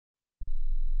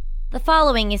The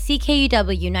following is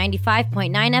CKUW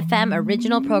 95.9 FM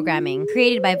original programming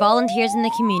created by volunteers in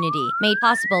the community, made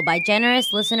possible by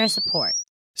generous listener support.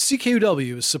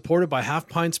 CKUW is supported by Half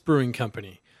Pints Brewing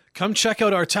Company. Come check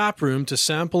out our tap room to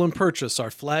sample and purchase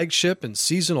our flagship and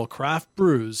seasonal craft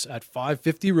brews at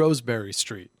 550 Roseberry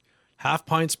Street.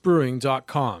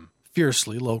 HalfPintsBrewing.com.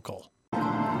 Fiercely local.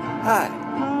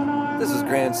 Hi, this is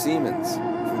Grant Siemens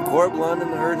from Corb Lund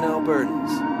and the Herdin'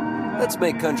 Albertans. Let's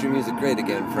make country music great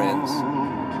again, friends.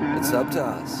 It's up to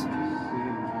us.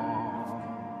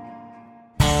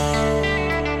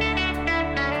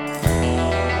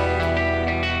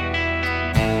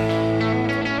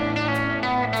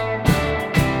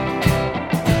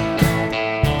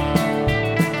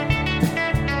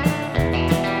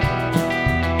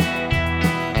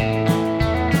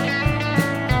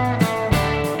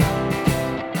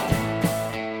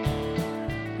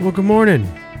 Well, good morning,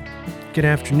 good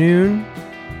afternoon,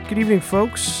 good evening,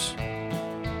 folks.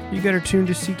 You got her tuned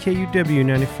to CKUW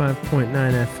 95.9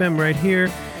 FM right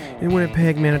here in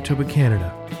Winnipeg, Manitoba,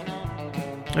 Canada.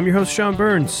 I'm your host, Sean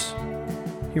Burns,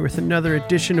 here with another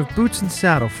edition of Boots and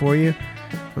Saddle for you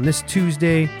on this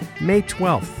Tuesday, May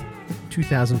 12th,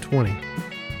 2020.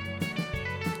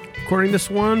 Recording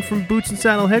this one from Boots and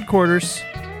Saddle headquarters.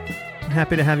 I'm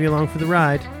happy to have you along for the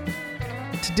ride.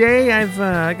 Today, I've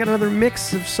got another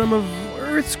mix of some of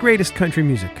Earth's greatest country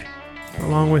music,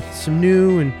 along with some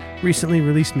new and recently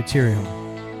released material.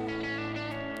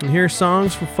 And here are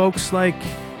songs from folks like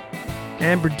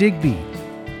Amber Digby,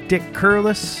 Dick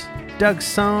Curlis, Doug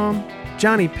Somm,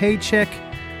 Johnny Paycheck,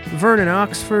 Vernon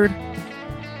Oxford.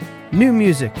 New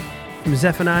music from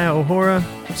Zephaniah O'Hora,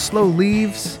 Slow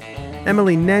Leaves,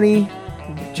 Emily Nenny,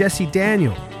 Jesse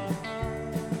Daniel.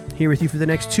 Here with you for the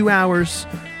next 2 hours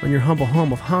on your humble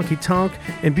home of honky tonk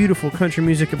and beautiful country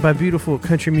music by beautiful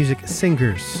country music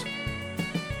singers.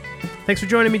 Thanks for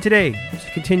joining me today as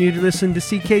you continue to listen to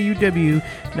CKUW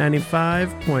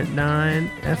 95.9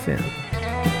 FM.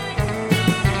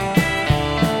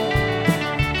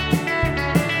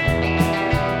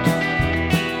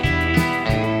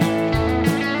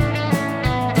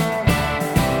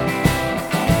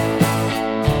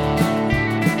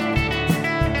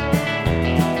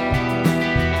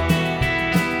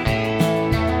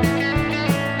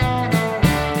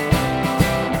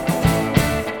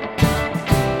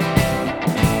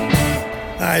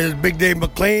 Hi, this is Big Dave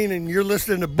McLean, and you're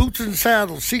listening to Boots and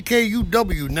Saddles,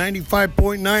 CKUW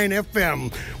 95.9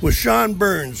 FM, with Sean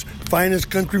Burns, finest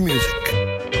country music.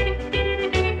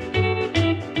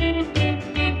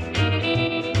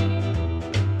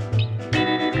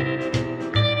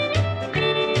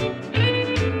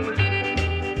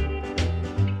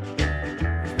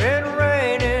 It's been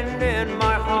raining in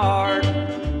my heart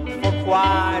for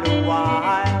quite a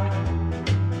while,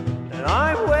 and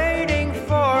I'm waiting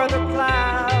for the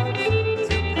clouds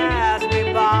to pass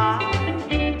me by.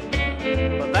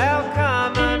 But there'll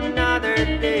come another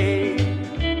day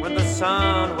when the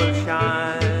sun will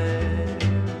shine.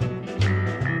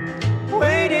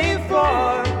 Waiting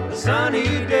for a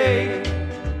sunny day.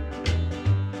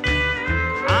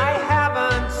 I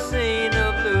haven't seen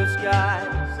a blue sky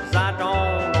since I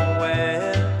don't know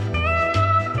when.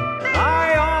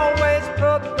 I always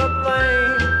put the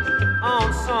blame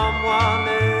on someone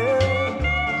else.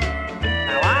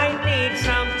 Now I need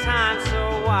some time so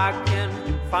I can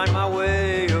find my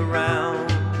way around.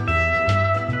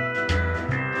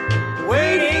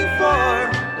 Waiting for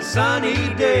a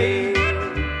sunny day.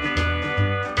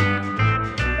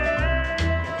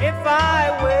 If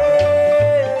I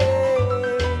wait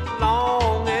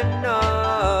long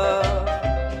enough,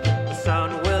 the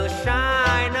sun will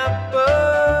shine up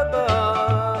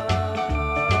above.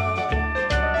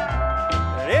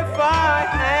 And if I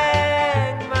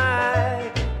hang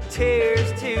my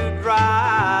tears to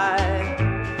dry,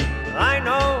 I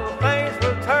know things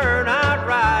will turn out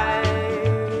right.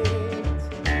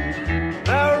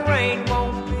 The rain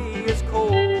won't be as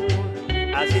cold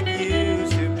as it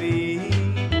used to be.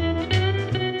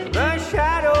 The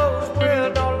shadows will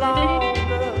no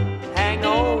longer hang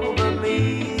over me.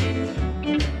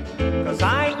 'Cause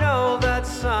I know that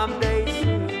someday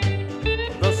soon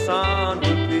the sun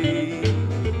will be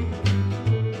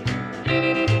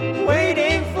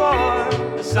waiting for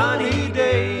a sunny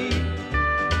day.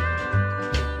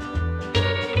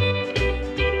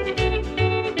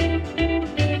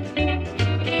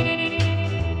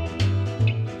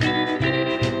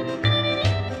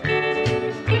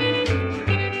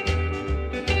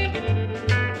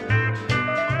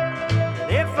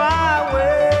 If I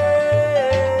wait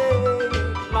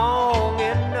long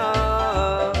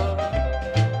enough,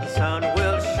 the sun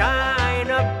will shine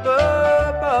up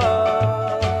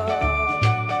above.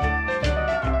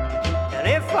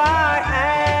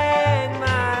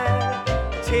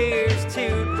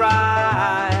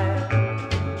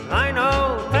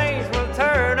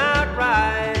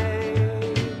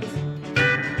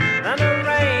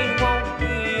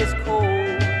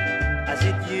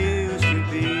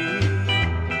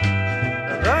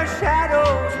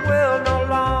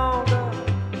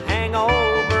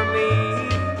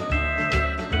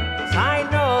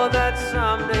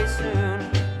 someday soon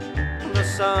the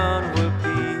sun will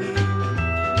be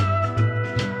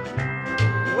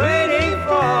waiting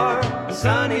for a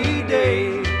sunny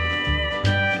day.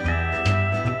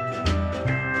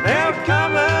 There'll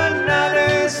come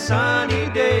another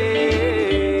sunny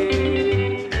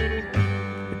day.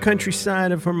 The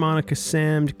countryside of Harmonica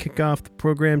Sam to kick off the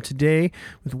program today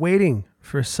with Waiting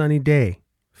for a Sunny Day,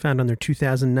 found on their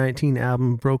 2019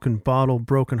 album Broken Bottle,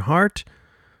 Broken Heart.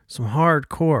 Some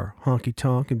hardcore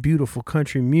honky-tonk and beautiful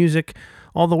country music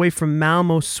all the way from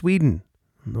Malmo, Sweden.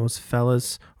 And those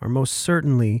fellas are most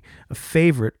certainly a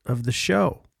favorite of the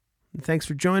show. And thanks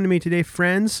for joining me today,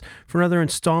 friends, for another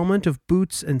installment of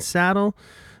Boots and Saddle.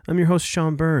 I'm your host,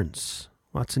 Sean Burns.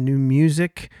 Lots of new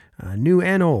music, new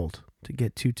and old, to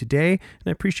get to today, and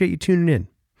I appreciate you tuning in.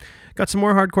 Got some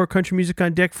more hardcore country music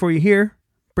on deck for you here.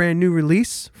 Brand new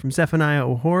release from Zephaniah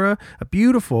O'Hora, a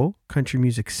beautiful country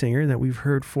music singer that we've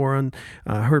heard from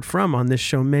on this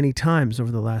show many times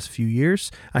over the last few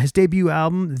years. His debut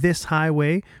album, This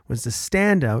Highway, was the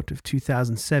standout of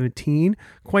 2017,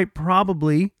 quite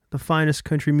probably the finest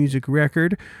country music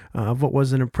record of what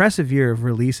was an impressive year of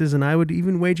releases, and I would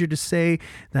even wager to say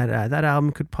that that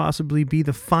album could possibly be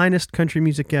the finest country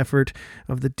music effort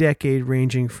of the decade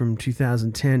ranging from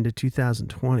 2010 to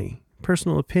 2020.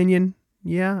 Personal opinion?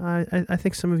 Yeah, I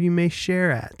think some of you may share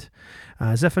at.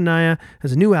 Zephaniah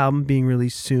has a new album being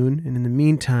released soon, and in the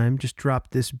meantime, just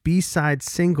dropped this B-side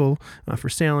single for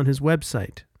sale on his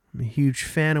website. I'm a huge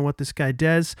fan of what this guy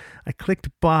does. I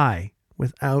clicked buy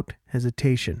without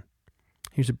hesitation.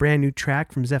 Here's a brand new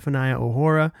track from Zephaniah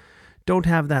O'Hora, Don't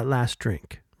Have That Last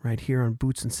Drink, right here on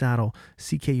Boots and Saddle,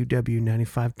 CKUW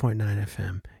 95.9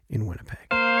 FM in Winnipeg.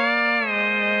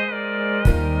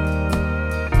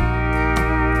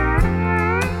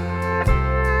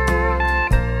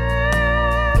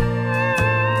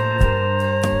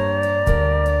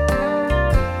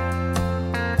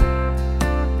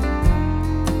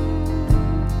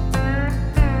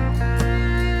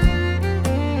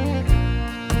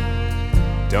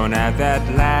 Don't have that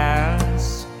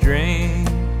last drink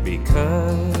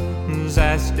because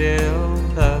I still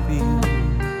love you.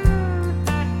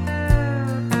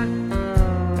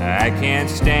 I can't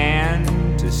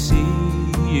stand to see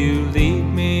you leave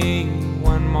me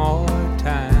one more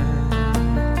time.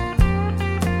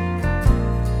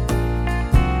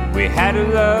 We had a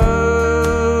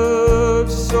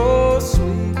love so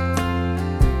sweet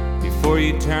before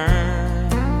you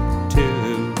turned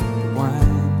to wine.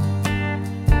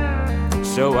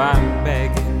 So I'm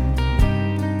begging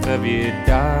of you,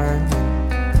 darling,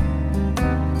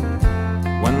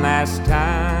 one last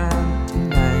time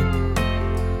tonight.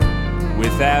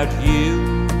 Without you,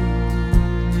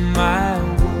 my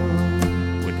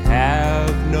world would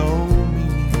have no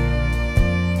meaning.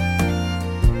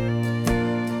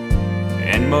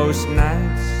 And most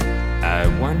nights I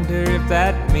wonder if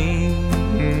that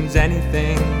means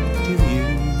anything to you.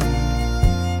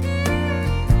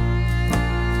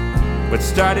 But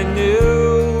starting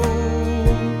new,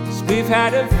 'cause we've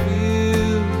had a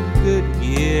few good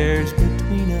years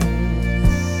between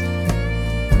us.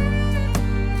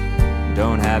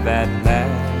 Don't have that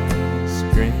last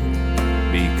drink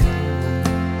because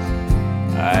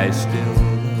I still love you.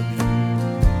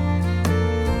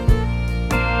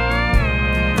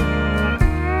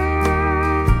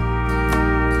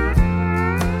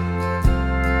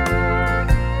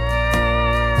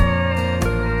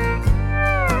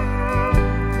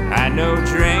 I know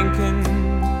drinking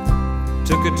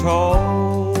took a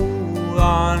toll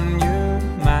on your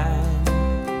mind,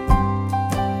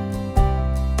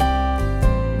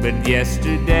 but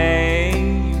yesterday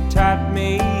you taught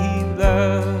me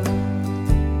love,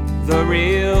 the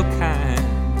real kind.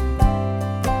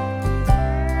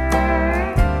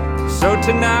 So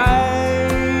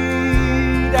tonight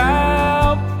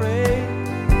I'll pray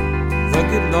the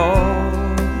good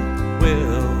Lord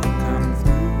will come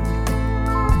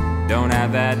through. Don't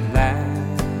have that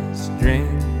last drink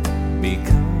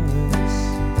because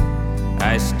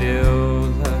I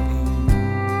still love you.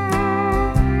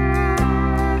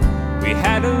 We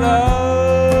had a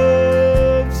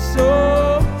love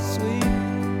so sweet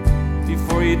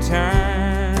before you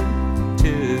turned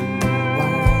to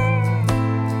wine.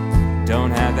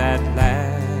 Don't have that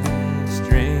last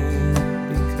drink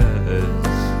because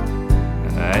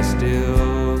I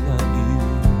still love you.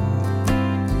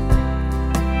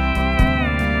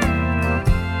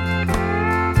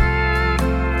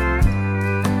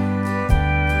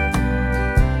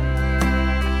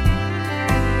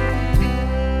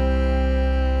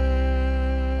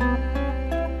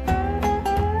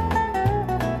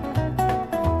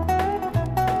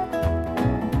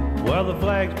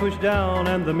 pushed down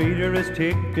and the meter is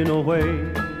ticking away.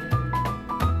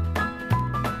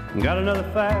 Got another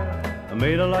fare, I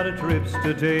made a lot of trips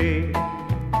today.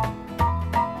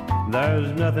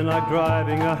 There's nothing like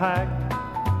driving a hack.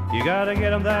 You gotta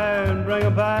get 'em there and bring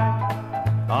 'em back.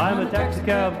 I'm a taxi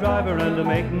cab driver and I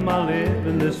make my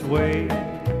living this way.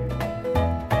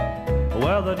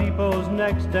 Well, the depot's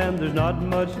next and there's not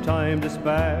much time to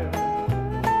spare.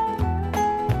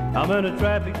 I'm in a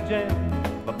traffic jam,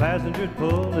 my passenger's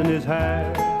pulling his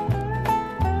hair.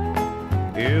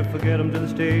 If I get him to the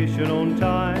station on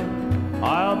time,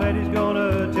 I'll bet he's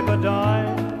gonna tip a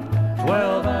dime.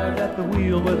 12 hours at the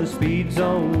wheel with a speed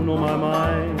zone on my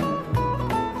mind.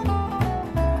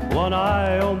 One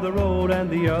eye on the road and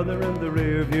the other in the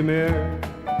rearview mirror.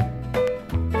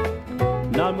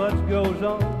 Not much goes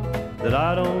on that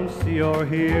I don't see or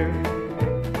hear.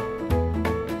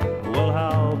 Well,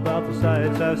 how about the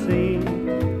sights I've seen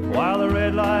while the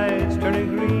red light's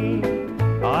turning green?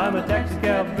 I'm a taxi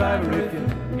cab driver if you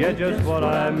get just what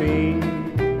I mean.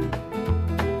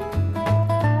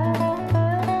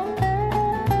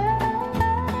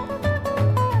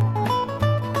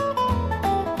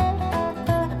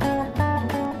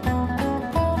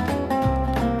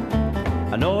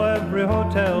 I know every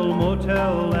hotel,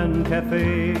 motel, and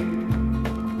cafe,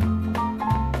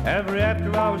 every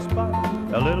after-hour spot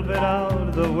a little bit out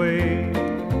of the way,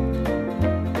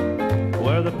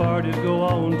 where the parties go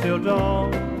on till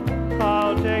dawn.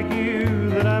 I'll take you,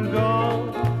 then I'm gone.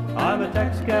 I'm a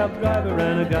taxi cab driver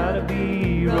and I gotta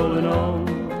be rolling on.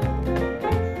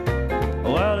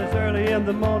 Well, it's early in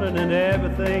the morning and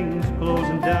everything's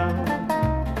closing down.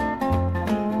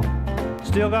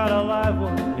 Still got a live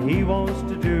one, he wants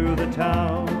to do the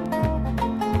town.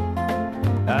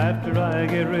 After I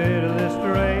get rid of this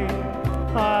train,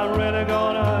 I'm really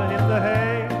gonna hit the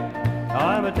hay.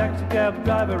 I'm a taxi cab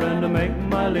driver and I make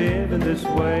my living this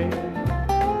way.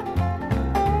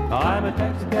 I'm a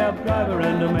taxi cab driver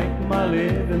and I make my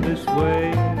living this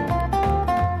way.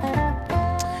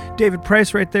 David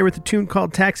Price right there with a tune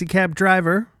called Taxi Cab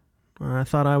Driver. I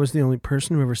thought I was the only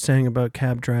person who ever sang about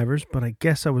cab drivers, but I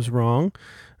guess I was wrong.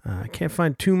 I can't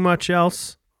find too much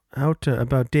else out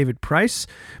about David Price,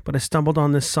 but I stumbled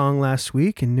on this song last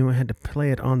week and knew I had to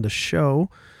play it on the show.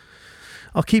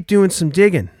 I'll keep doing some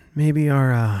digging. Maybe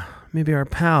our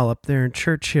pal up there in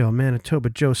Churchill,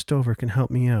 Manitoba, Joe Stover, can help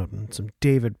me out on some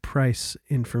David Price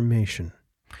information.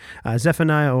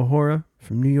 Zephaniah O'Hora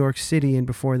from New York City, and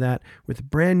before that with a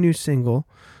brand new single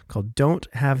called Don't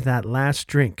Have That Last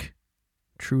Drink.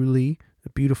 Truly a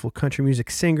beautiful country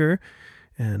music singer,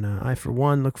 and I, for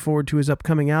one, look forward to his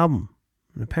upcoming album.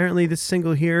 And apparently this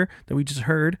single here that we just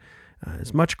heard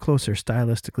is much closer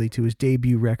stylistically to his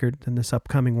debut record than this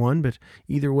upcoming one, but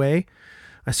either way,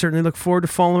 I certainly look forward to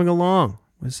following along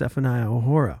with Zephaniah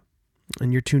O'Hora.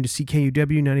 And you're tuned to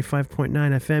CKUW 95.9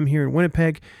 FM here in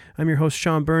Winnipeg. I'm your host,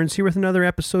 Sean Burns, here with another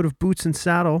episode of Boots and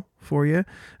Saddle for you.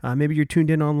 Maybe you're tuned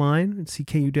in online at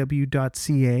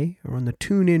ckuw.ca or on the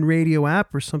TuneIn Radio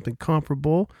app or something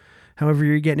comparable. However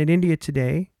you're getting it into you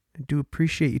today, I do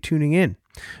appreciate you tuning in.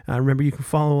 Remember, you can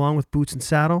follow along with Boots and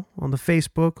Saddle on the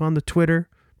Facebook, on the Twitter,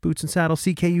 Boots and Saddle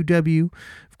CKUW.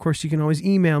 Of course, you can always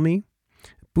email me,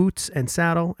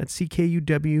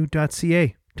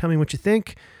 bootsandsaddle@ckuw.ca. Tell me what you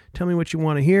think. Tell me what you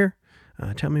want to hear.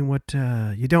 Tell me what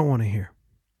you don't want to hear.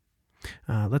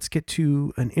 Let's get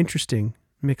to an interesting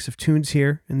mix of tunes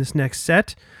here in this next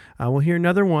set. We'll hear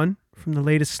another one from the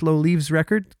latest Slow Leaves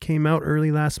record. Came out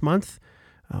early last month.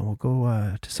 We'll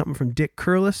go to something from Dick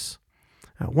Curless.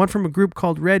 One from a group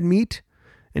called Red Meat.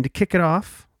 And to kick it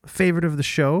off, a favorite of the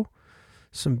show,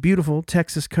 some beautiful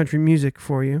Texas country music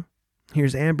for you.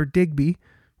 Here's Amber Digby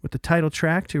with the title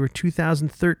track to her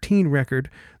 2013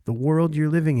 record, The World You're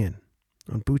Living In,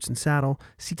 on Boots and Saddle,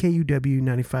 CKUW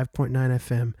 95.9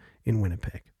 FM in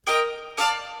Winnipeg.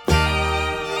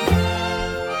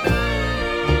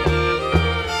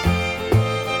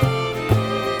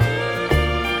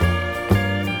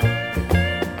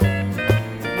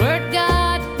 Word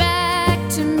got back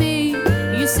to me,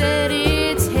 you said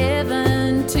it's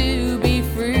heaven to be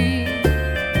free.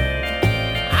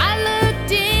 I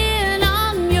looked in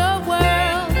on your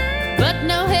world, but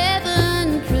no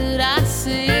heaven could I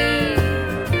see.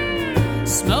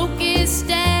 Smoke is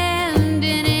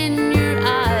standing in your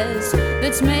eyes,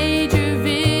 that's made your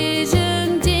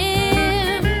vision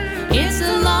dim. It's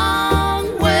a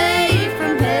long way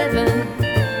from heaven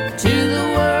to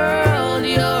the world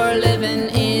you're living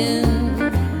in.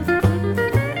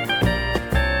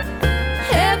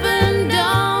 Heaven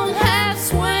don't have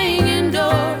swinging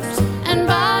doors and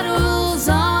bottles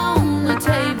on the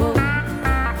table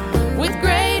with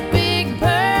great big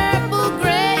purple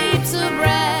grapes of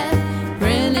wrath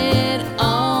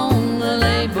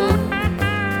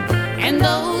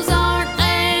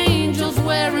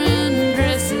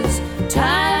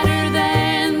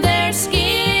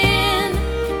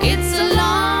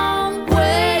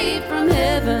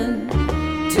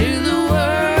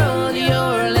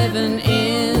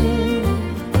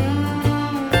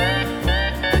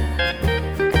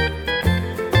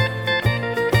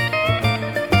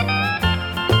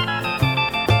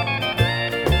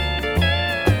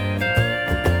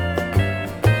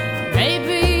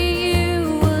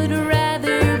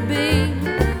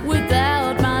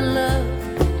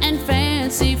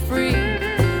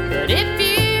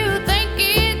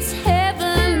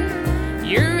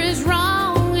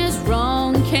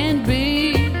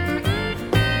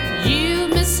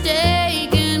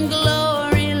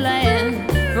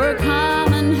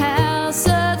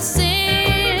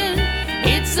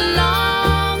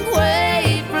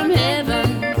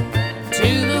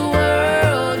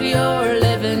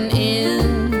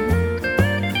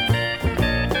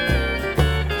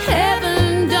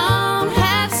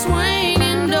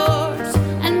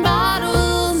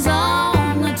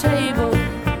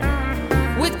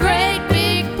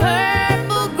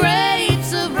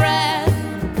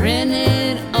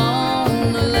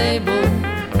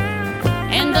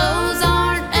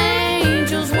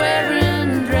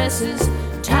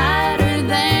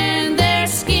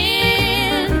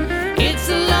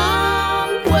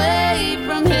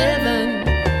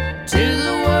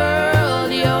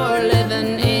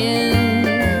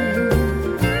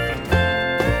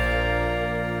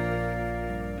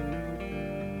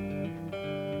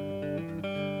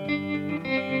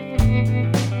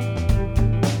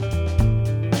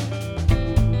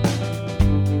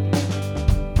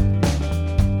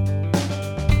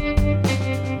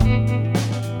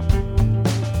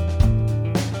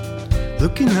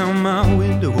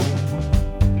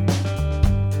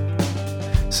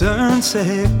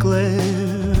sunset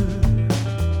glare,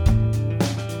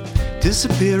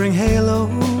 disappearing halo,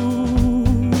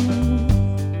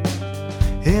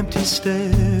 empty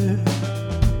stare.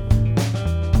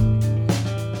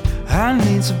 I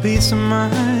need some peace of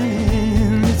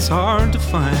mind, it's hard to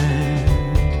find.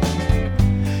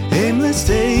 Aimless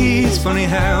days, funny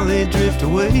how they drift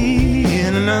away.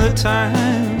 In another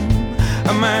time,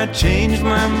 I might change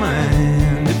my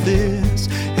mind. If this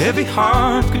heavy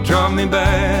heart could draw me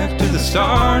back to the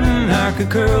start, and I could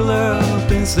curl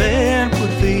up instead, put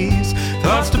these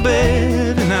thoughts to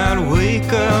bed, and I'd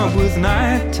wake up with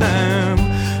nighttime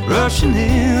rushing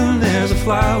in. There's a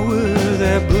flower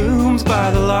that blooms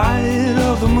by the light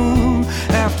of the moon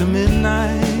after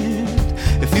midnight.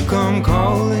 If you come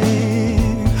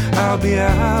calling, I'll be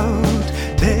out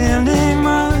tending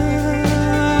my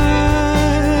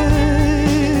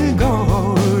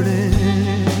garden.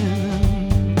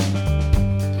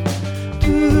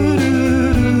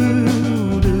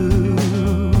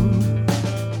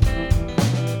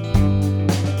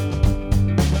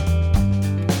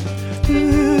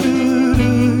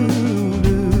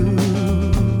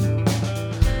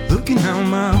 Looking out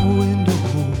my window,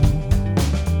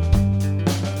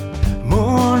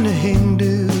 morning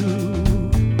dew,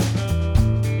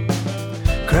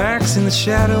 cracks in the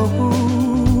shadows,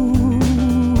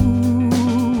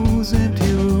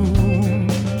 empty room.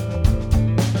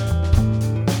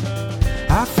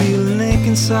 I feel an ache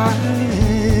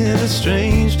inside, a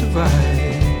strange divide.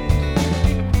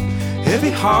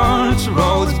 Heavy hearts are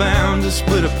always bound to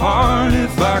split apart.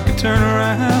 If I could turn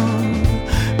around,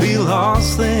 be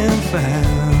lost then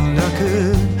found. I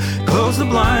could close the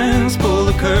blinds, pull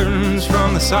the curtains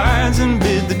from the sides, and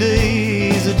bid the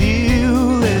days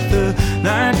adieu. Let the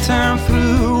nighttime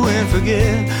through and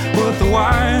forget what the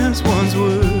wise ones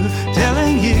were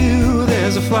telling you.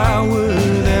 There's a flower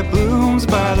that blooms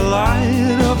by the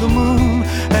light of the moon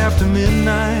after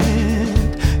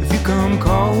midnight. If you come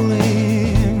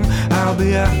calling, I'll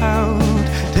be out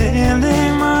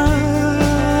tending my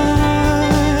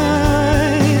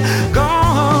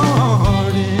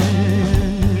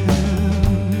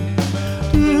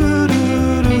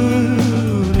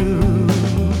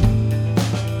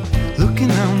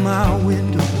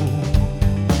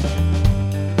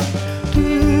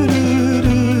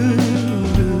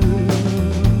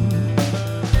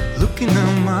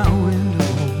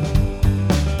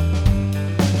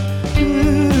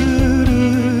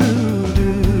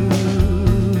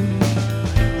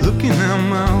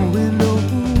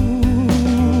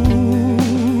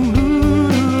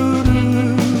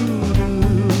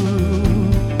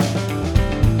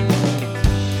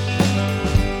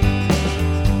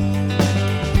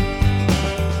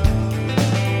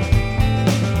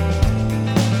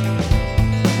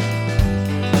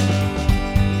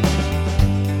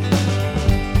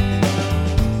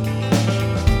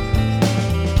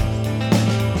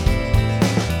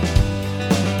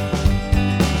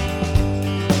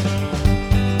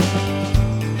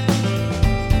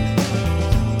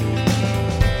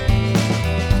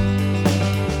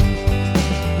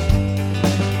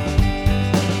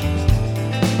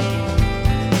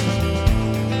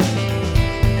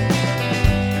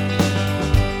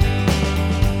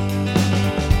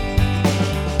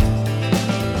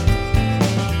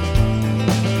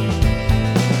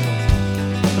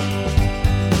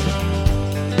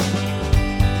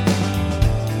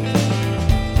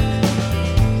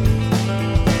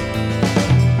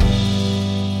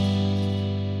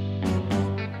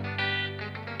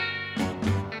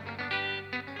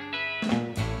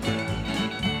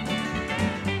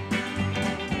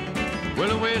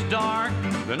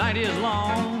The night is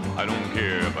long, I don't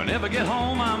care if I never get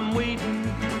home. I'm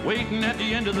waiting at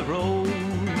the end of the road.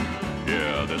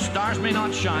 Yeah, the stars may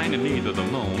not shine and neither the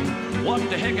moon. What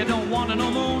the heck, I don't want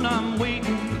no moon. I'm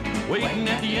waiting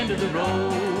at the end of the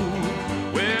road.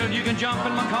 Well, you can jump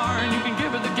in my car and you can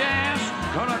give it the gas.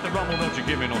 Cut out the rumble, don't you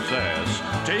give me no sass.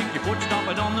 Take your foot, stomp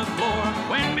it on the floor.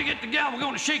 When we get together, we're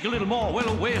gonna shake a little more. Well,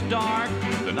 away it's dark,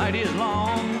 the night is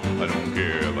long. I don't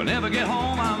care if I never get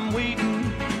home. I'm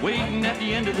waiting at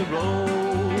the end of the road.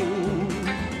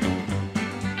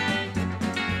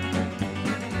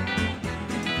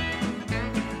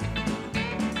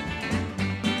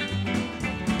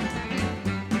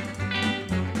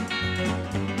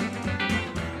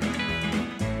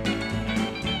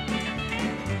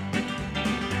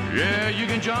 Yeah, you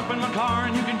can jump in my car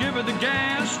and you can give it the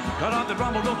gas. Cut out the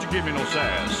rumble, don't you give me no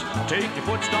sass. Take your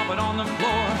foot, stomp it on the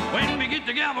floor. When we get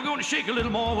together, we're gonna shake a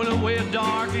little more. Well, the way it's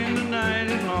dark and the night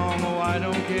is long. Oh, I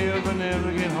don't care if I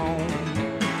never get home.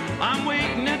 I'm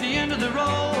waiting at the end of the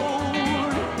road.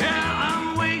 Yeah,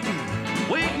 I'm waiting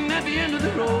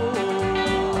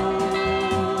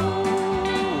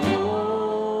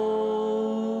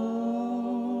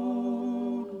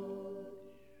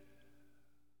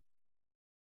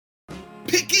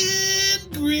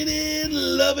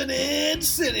loving and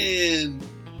sinning.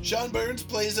 Sean Burns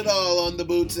plays it all on the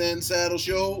Boots and Saddle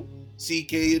Show.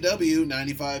 CKUW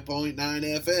 95.9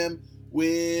 FM,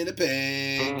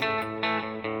 Winnipeg.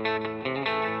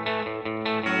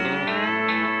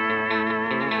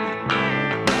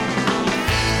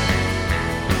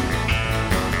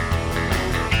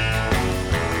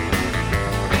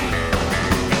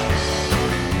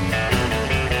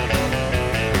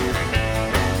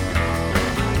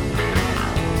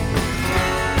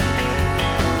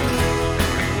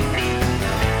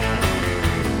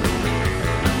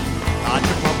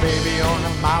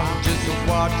 Mountain just to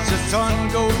watch the sun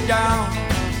go down,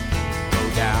 go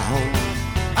down.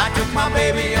 I took my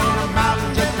baby on a mountain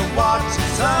just to watch the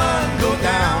sun go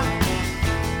down.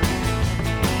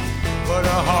 But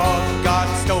her heart got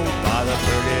stole by the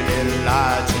pretty little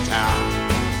lights of town.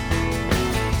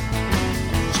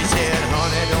 She said,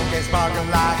 honey, don't get sparkling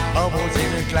like bubbles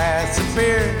in a glass of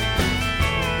beer.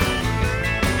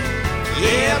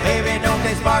 Yeah, baby, don't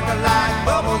get sparkling like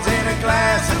bubbles in a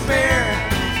glass of beer.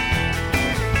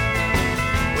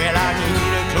 Well, I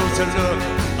need a closer look,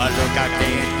 a look I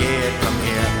can't get from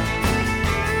here.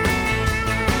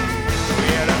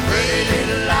 Well, the pretty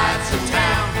little lights of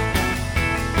town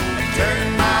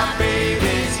turn my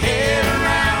baby's head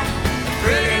around. The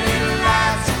pretty little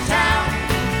lights of town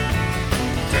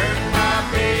turn my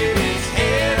baby's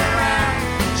head around.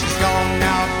 She's gone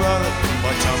now, brother,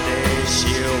 but someday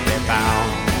she'll be found.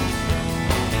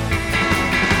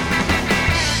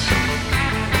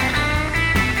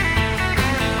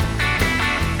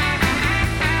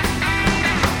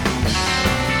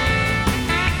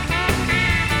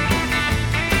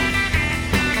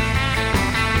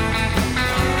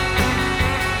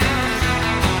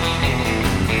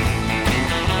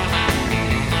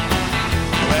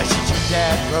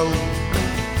 That road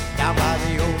down by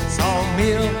the old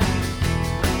sawmill.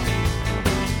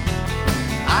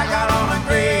 I got on a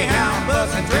Greyhound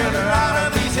bus and drilled her out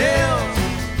of these hills.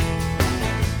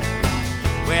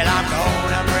 Well, I'm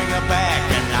gonna bring her back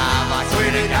and I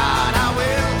swear to God I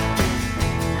will.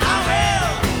 I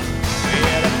will.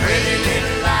 Well, the pretty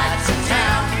little lights of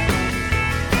town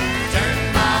turn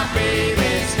my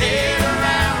baby's head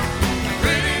around. The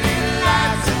pretty little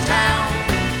lights of town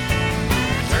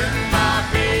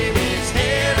baby's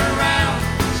head around.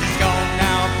 She's gone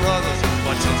now, brothers,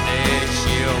 but someday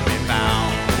she'll be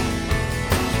found.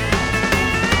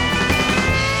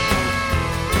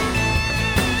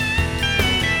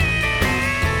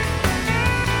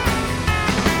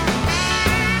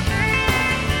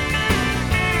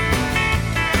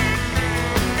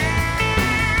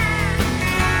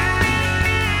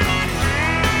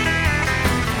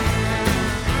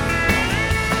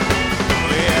 Well, the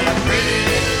pretty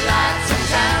little lights of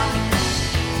town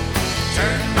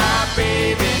turn my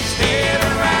baby's head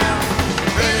around.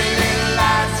 Pretty little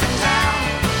lights of town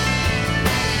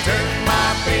turn my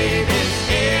baby's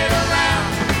head around.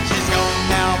 She's gone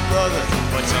now, brother,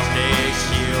 but someday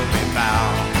she'll be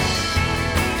found.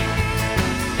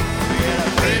 Well, the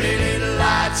pretty little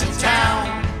lights of town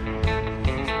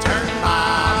turn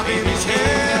my baby's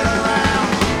head around.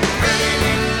 Pretty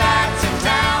little lights of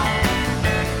town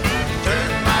turn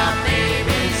my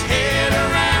baby's head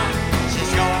around.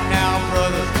 She's gone now,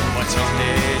 brother, but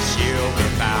someday she'll be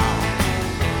found.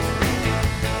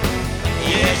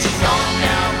 Yeah, she's gone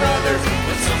now, brother,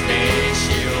 but someday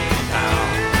she'll be found.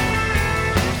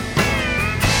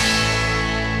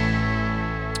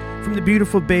 From the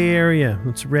beautiful Bay Area,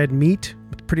 it's Red Meat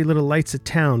with Pretty Little Lights of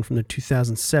Town from their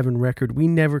 2007 record, We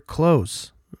Never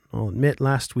Close. I'll admit,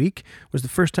 last week was the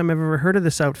first time I've ever heard of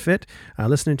this outfit.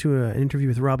 Listening to an interview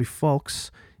with Robbie Fulks,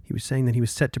 he was saying that he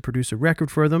was set to produce a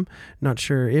record for them. Not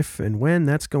sure if and when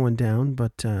that's going down,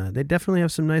 but they definitely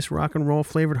have some nice rock and roll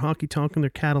flavored honky-tonk in their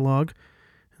catalog.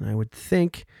 And I would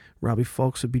think Robbie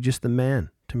Fulks would be just the man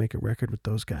to make a record with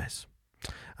those guys.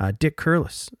 Dick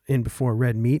Curlis in before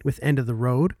Red Meat with End of the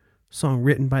Road, song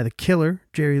written by the Killer,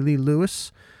 Jerry Lee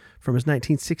Lewis, from his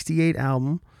 1968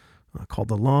 album called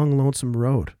The Long Lonesome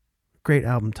Road. Great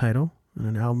album title, and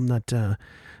an album that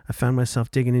I found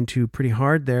myself digging into pretty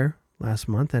hard there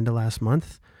end of last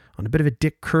month, on a bit of a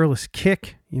Dick Curlis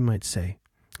kick, you might say.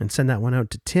 And send that one out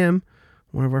to Tim,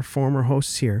 one of our former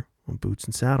hosts here on Boots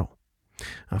and Saddle.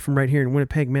 From right here in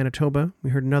Winnipeg, Manitoba,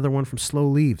 we heard another one from Slow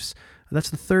Leaves. That's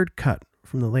the third cut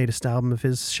from the latest album of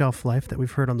his, Shelf Life, that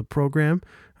we've heard on the program,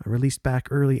 released back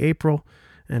early April.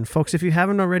 And folks, if you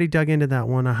haven't already dug into that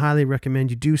one, I highly recommend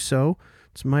you do so.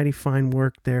 It's mighty fine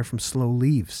work there from Slow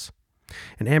Leaves.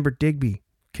 And Amber Digby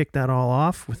kicked that all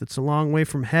off with It's a Long Way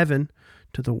from Heaven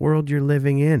to the World You're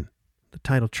Living In. the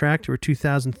title track to her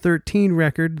 2013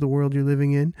 record, The World You're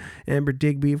Living In. Amber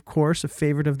Digby, of course, a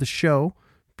favorite of the show,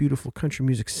 beautiful country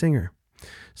music singer.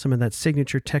 Some of that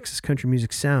signature Texas country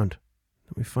music sound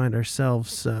that we find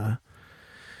ourselves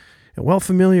well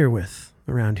familiar with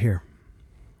around here.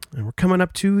 And we're coming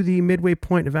up to the midway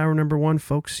point of hour number 1,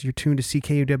 folks. You're tuned to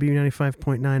CKUW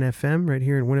 95.9 FM right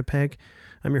here in Winnipeg.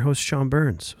 I'm your host, Sean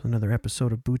Burns, with another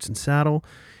episode of Boots and Saddle,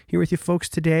 here with you folks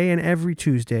today and every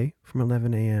Tuesday from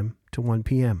 11 a.m. to 1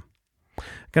 p.m.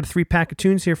 Got a 3-pack of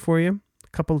tunes here for you. A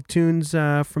couple of tunes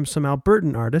from some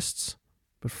Albertan artists.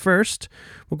 But first,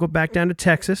 we'll go back down to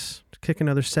Texas to kick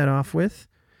another set off with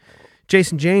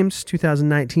Jason James'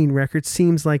 2019 record,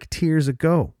 Seems Like Tears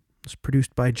Ago. It was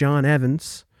produced by John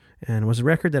Evans and was a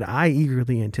record that I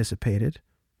eagerly anticipated.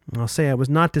 I'll say I was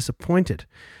not disappointed.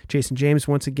 Jason James,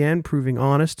 once again, proving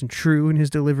honest and true in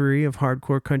his delivery of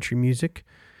hardcore country music.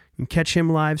 You can catch him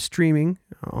live streaming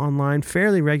online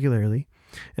fairly regularly.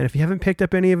 And if you haven't picked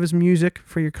up any of his music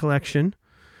for your collection,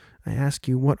 I ask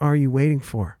you, what are you waiting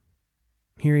for?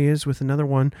 Here he is with another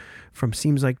one from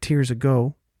Seems Like Tears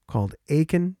Ago called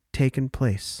Aiken Taken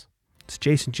Place. It's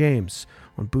Jason James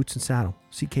on Boots and Saddle,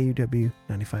 CKUW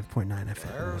 95.9 FM.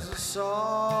 There's a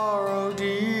sorrow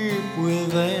deep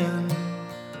within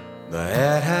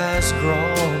that has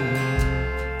grown,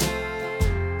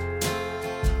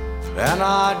 and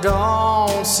I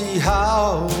don't see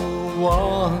how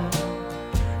one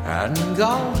can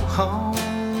go home.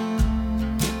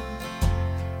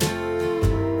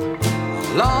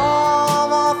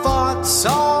 Love, I thought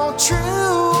so true,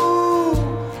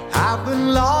 have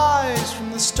been lies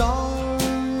from the start.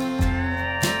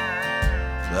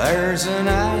 There's an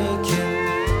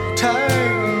aching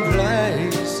taking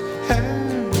place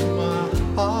in my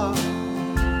heart.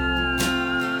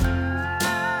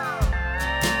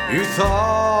 You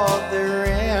thought they're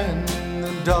in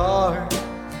the dark,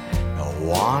 no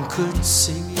one could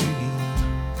see.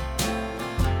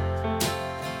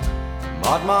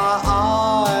 But my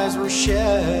eyes were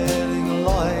shedding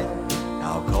light,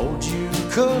 how cold you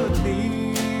could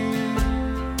be.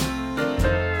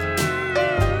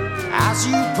 As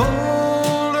you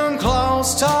pulled him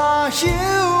close to you,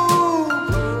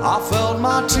 I felt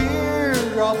my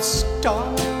teardrops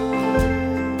start.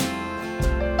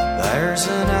 There's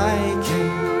an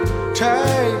aching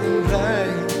taking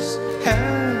place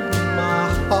in my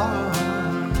heart.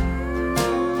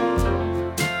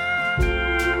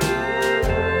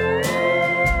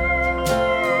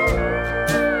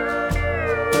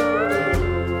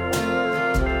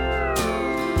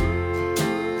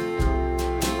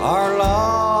 Our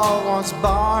love once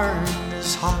burned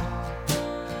as hot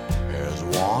as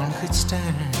one could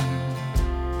stand,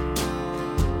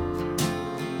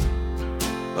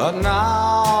 but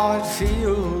now it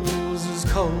feels as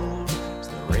cold as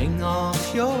the ring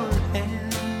off your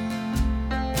hand.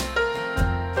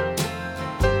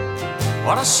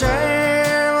 What a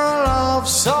shame a love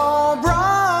so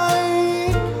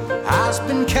bright has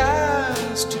been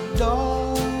cast at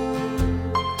dawn.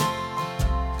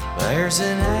 There's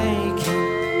an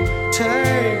aching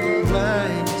taking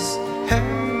place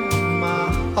in my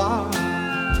heart.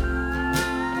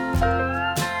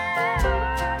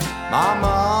 My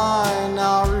mind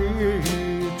now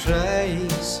replays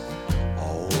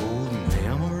old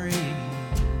memories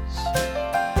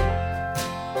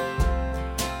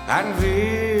and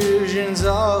visions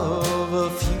of a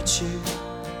future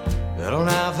that'll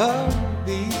never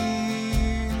be.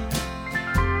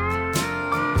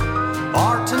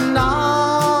 Or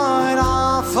tonight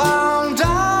I found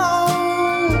out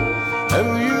who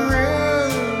you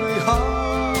really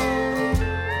are.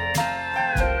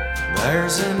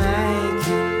 There's an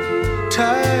aching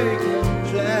taking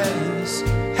place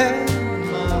in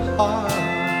my heart.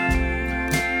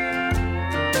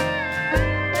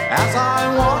 As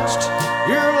I watched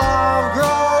your love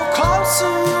grow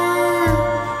closer,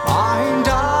 mine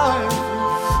died from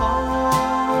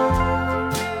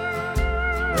far.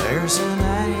 There's an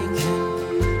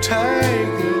aching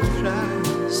taking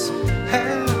place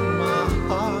in my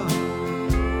heart.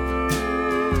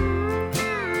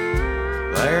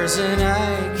 There's an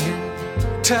aching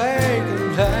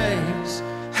taking place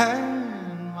in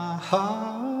my heart.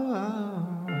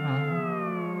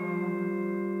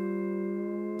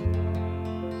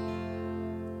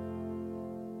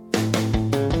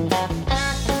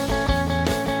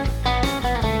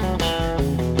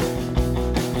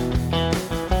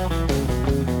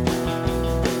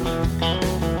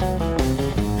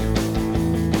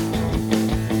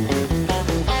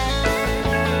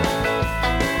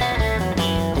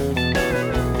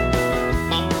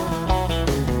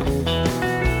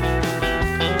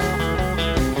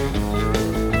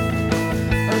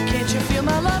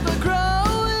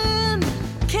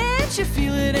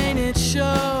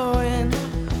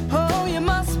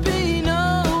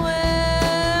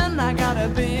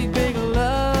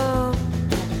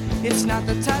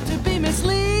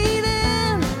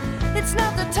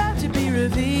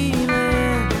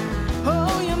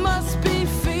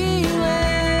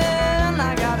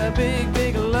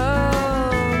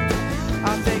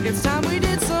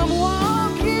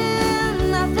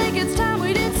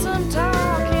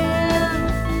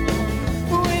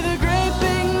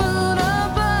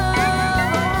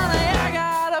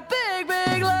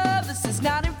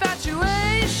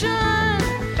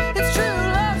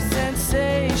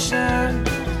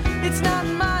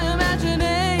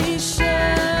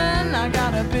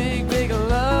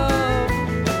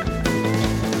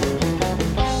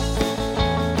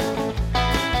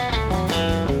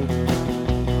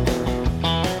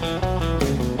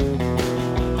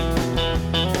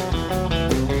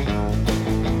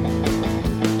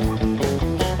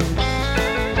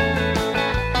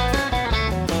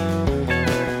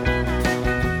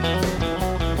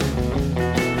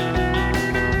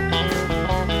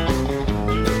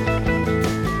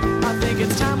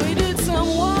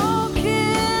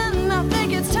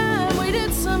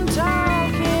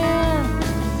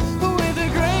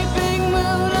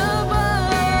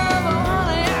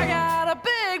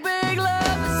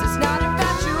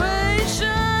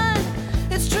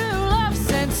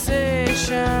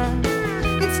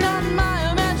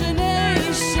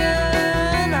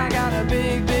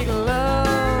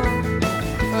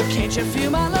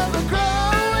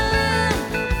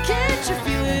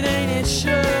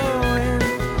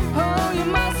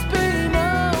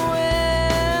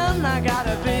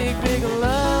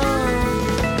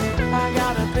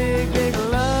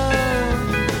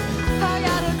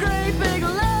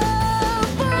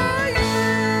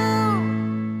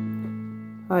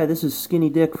 Hi, this is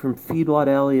Skinny Dick from Feedlot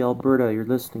Alley, Alberta. You're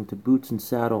listening to Boots and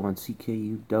Saddle on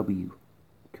CKUW.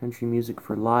 Country music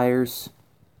for liars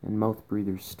and mouth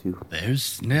breathers, too.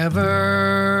 There's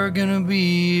never gonna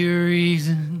be a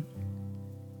reason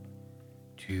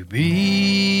to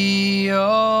be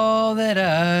all that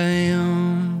I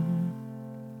am.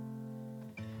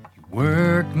 You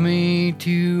work me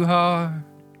too hard.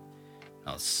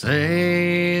 I'll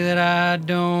say that I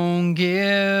don't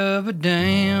give a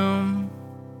damn.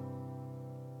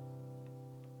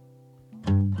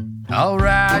 I'll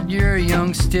ride your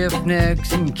young stiff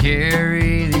necks and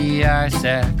carry the ice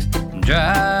axe and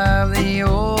drive the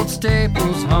old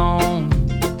staples home.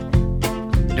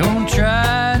 Don't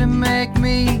try to make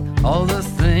me all the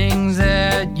things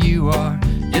that you are.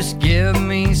 Just give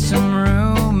me some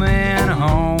room and a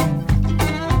home.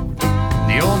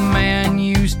 The old man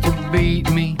used to beat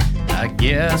me, I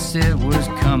guess it was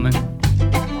coming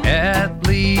at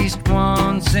least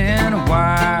once in a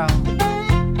while.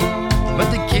 But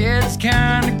the kids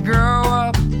kinda grow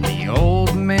up, the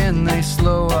old men they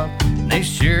slow up, they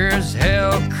sure as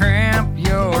hell cramp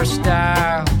your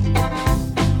style.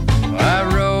 I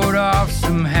rode off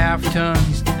some half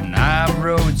tons, and I've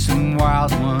rode some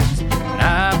wild ones, and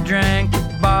I've drank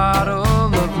a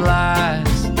bottle of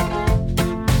lies.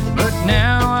 But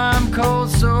now I'm cold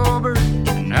sober,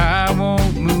 and I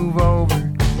won't move over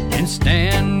and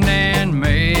stand and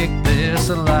make this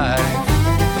a life.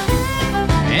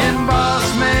 And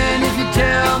boss man, if you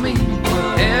tell me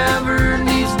whatever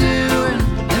needs doing,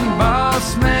 then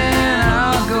boss man,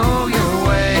 I'll go your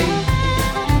way.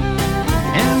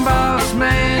 And boss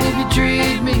man, if you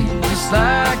treat me just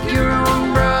like your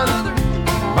own brother,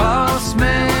 boss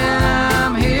man,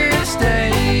 I'm here to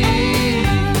stay.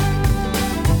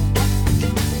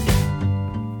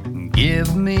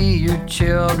 Give me your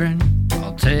children,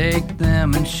 I'll take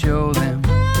them and show them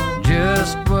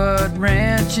just what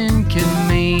ranching can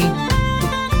mean.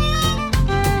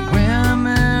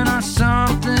 Women are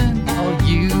something I'll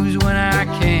use when I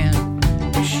can.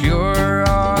 You sure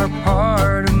are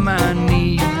part of my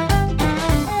need.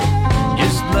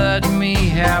 Just let me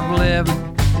have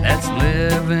living, that's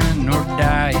living or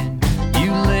dying.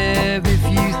 You live if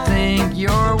you think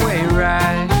your way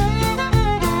right.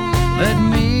 Let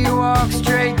me walk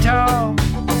straight tall,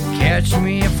 catch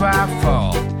me if I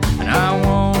fall, and I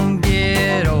won't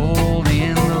get old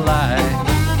in the light.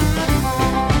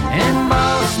 And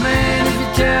boss man, if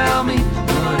you tell me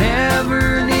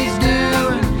whatever needs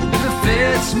doing, if it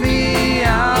fits me,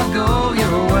 I'll go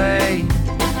your way.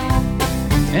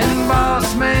 And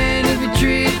boss man, if you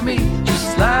treat me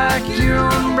just like your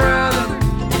own brother,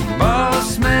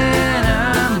 boss man,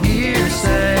 I'm here to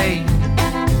say.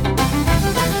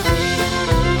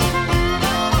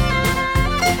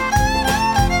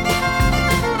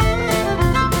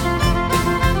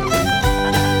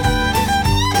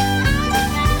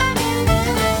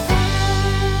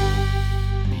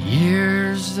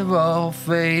 Have all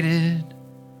faded,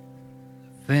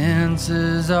 the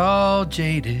fences all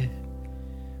jaded.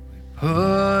 We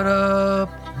put up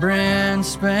brand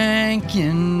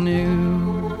spanking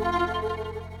new.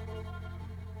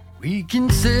 We can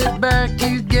sit back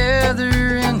together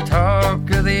and talk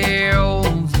of the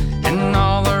olds and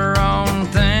all the wrong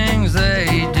things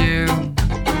they do.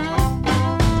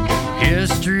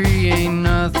 History ain't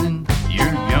nothing,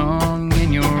 you're young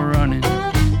and you're running.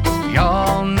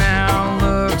 Y'all now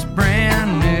looks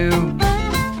brand new,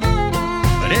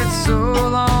 but it's so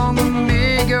long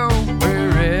ago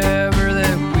wherever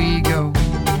that we go.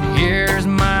 Here's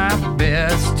my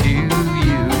best to you.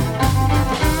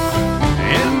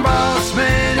 And boss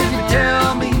man, if you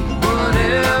tell me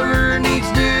whatever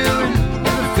needs doing,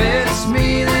 if it fits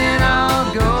me, then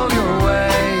I'll go your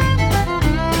way.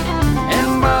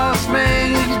 And boss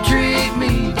man, if you treat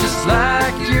me just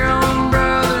like your own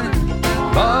brother,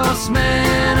 boss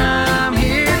man, I'm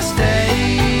here to stay.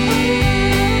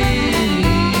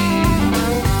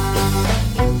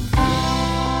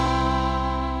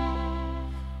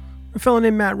 A fellow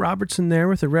named Matt Robertson there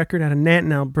with a record out of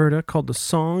Nanton, Alberta called The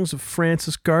Songs of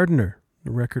Francis Gardiner.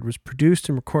 The record was produced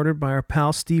and recorded by our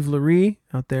pal Steve Lurie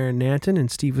out there in Nanton, and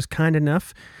Steve was kind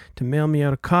enough to mail me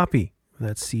out a copy of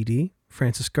that CD.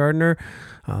 Francis Gardiner,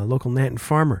 a local Nanton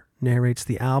farmer, narrates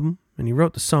the album, and he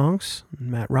wrote the songs.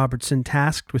 Matt Robertson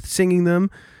tasked with singing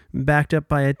them, backed up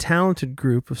by a talented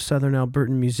group of southern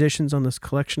Albertan musicians on this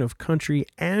collection of country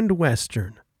and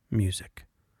western music.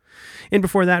 And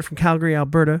before that, from Calgary,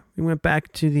 Alberta, we went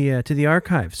back to the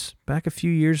archives, back a few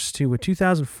years to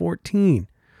 2014.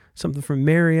 Something from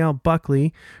Mary L.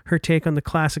 Buckley, her take on the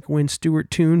classic Wynn Stewart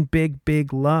tune, Big,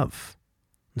 Big Love.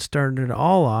 and started it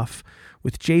all off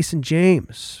with Jason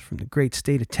James from the great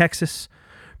state of Texas,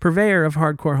 purveyor of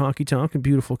hardcore honky-tonk and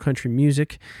beautiful country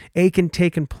music. Aiken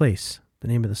Taken Place, the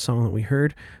name of the song that we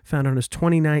heard, found on his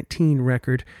 2019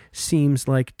 record, Seems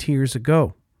Like Tears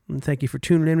Ago. And thank you for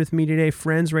tuning in with me today,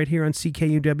 friends, right here on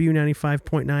CKUW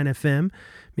 95.9 FM.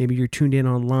 Maybe you're tuned in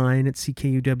online at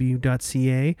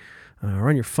ckuw.ca or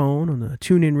on your phone, on the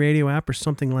TuneIn radio app or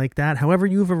something like that. However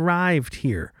you've arrived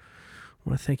here, I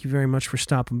want to thank you very much for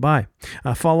stopping by.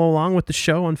 Follow along with the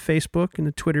show on Facebook and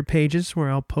the Twitter pages, where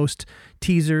I'll post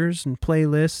teasers and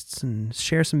playlists and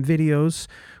share some videos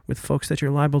with folks that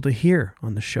you're liable to hear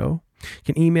on the show.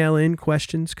 You can email in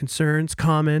questions, concerns,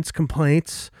 comments,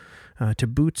 complaints to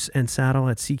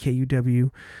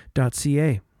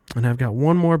bootsandsaddle@ckuw.ca. And I've got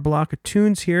one more block of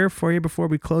tunes here for you before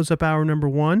we close up hour number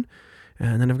 1.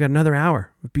 And then I've got another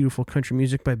hour of beautiful country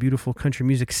music by beautiful country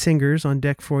music singers on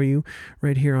deck for you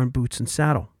right here on Boots and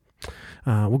Saddle.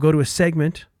 We'll go to a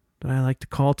segment that I like to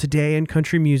call Today in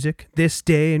Country Music, This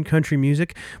Day in Country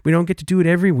Music. We don't get to do it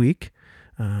every week,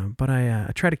 but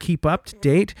I try to keep up to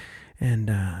date and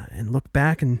look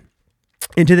back and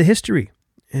into the history.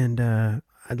 And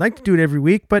I'd like to do it every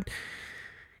week, but,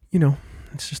 you know,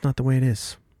 it's just not the way it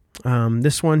is.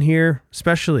 This one here,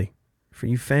 especially for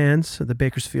you fans of the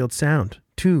Bakersfield Sound.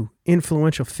 2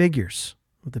 influential figures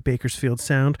of the Bakersfield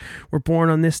Sound were born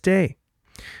on this day.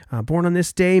 Born on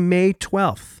this day, May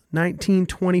 12th,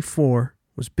 1924,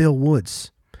 was Bill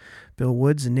Woods. Bill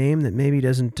Woods, a name that maybe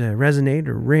doesn't resonate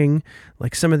or ring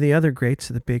like some of the other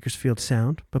greats of the Bakersfield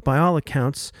Sound, but by all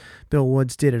accounts, Bill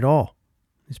Woods did it all.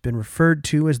 He's been referred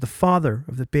to as the father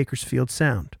of the Bakersfield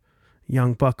Sound.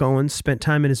 Young Buck Owens spent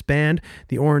time in his band,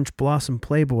 the Orange Blossom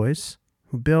Playboys,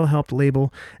 who Bill helped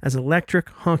label as electric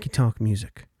honky-tonk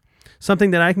music.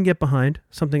 Something that I can get behind,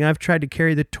 something I've tried to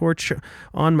carry the torch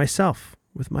on myself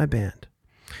with my band.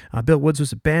 Bill Woods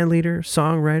was a band leader,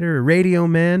 songwriter, a radio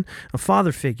man, a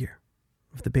father figure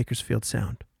of the Bakersfield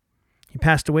Sound. He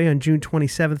passed away on June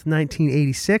 27th,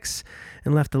 1986,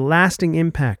 and left a lasting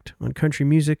impact on country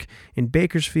music in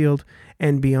Bakersfield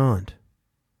and beyond.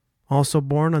 Also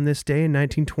born on this day in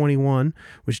 1921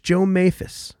 was Joe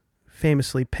Maphis,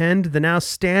 famously penned the now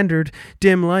standard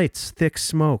Dim Lights, Thick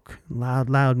Smoke,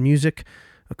 Loud Music,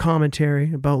 a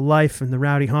commentary about life in the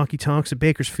rowdy honky-tonks of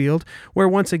Bakersfield, where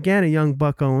once again a young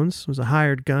Buck Owens was a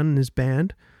hired gun in his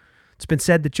band. It's been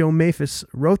said that Joe Maphis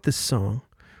wrote this song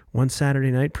one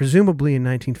Saturday night, presumably in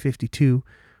 1952,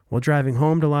 while driving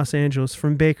home to Los Angeles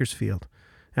from Bakersfield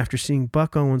after seeing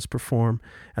Buck Owens perform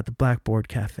at the Blackboard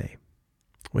Cafe.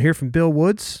 We'll hear from Bill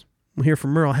Woods, we'll hear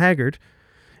from Merle Haggard,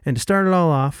 and to start it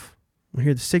all off, we'll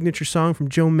hear the signature song from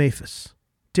Joe Maphis,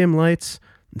 Dim Lights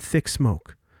and Thick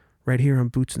Smoke, right here on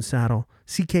Boots and Saddle,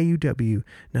 CKUW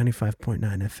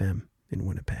 95.9 FM in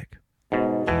Winnipeg.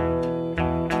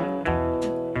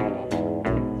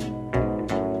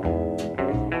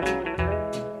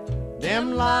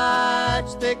 Dim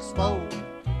lights, thick smoke,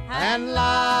 and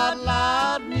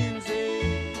loud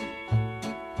music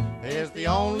is the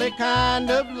only kind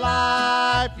of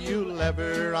life you'll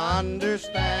ever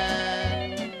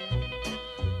understand.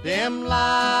 Dim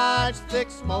lights, thick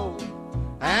smoke,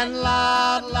 and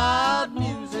loud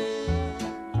music,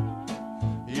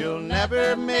 you'll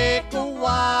never make a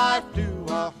wife to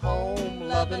a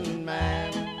home-loving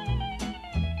man.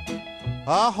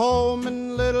 A home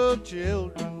and little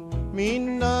children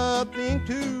mean nothing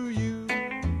to you.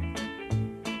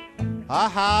 A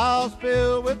house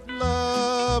filled with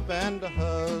love and a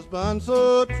husband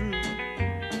so true.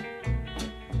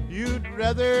 You'd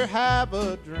rather have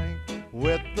a drink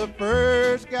with the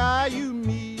first guy you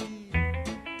meet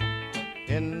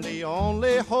in the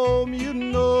only home you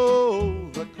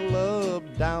know, the club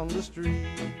down the street.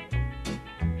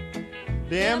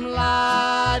 Dim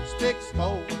lights, thick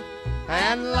smoke,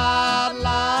 and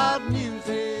loud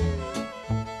music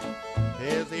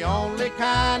is the only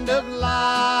kind of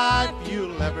life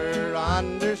you'll ever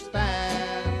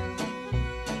understand.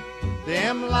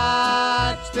 Dim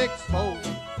lights, thick smoke,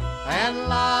 and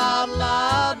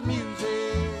loud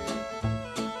music,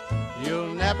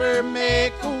 you'll never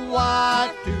make a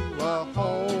wife to a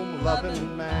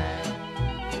home-loving man.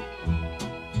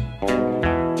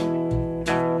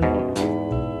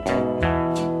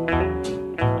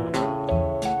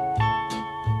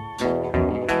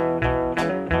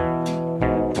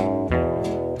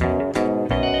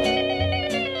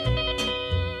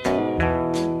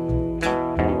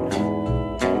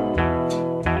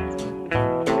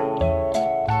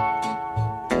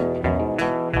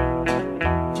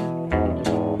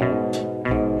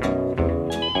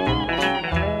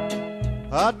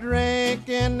 A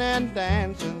drinking and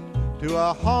dancing to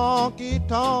a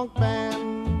honky-tonk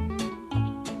band,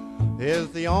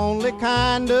 is the only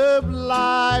kind of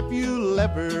life you'll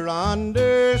ever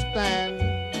understand.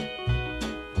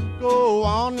 Go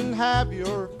on and have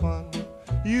your fun.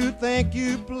 You think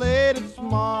you played it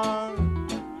smart.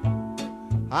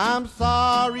 I'm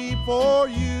sorry for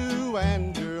you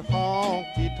and your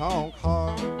honky-tonk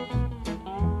heart.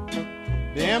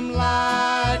 Them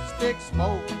lights, thick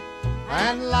smoke,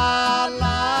 and loud,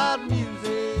 loud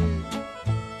music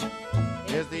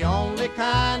is the only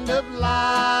kind of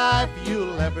life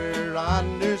you'll ever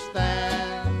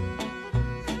understand.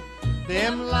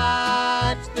 Them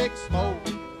lights, thick smoke,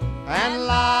 and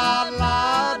loud,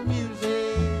 loud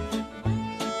music,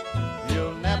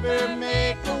 you'll never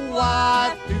make a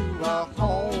wife to a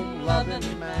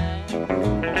home-loving man.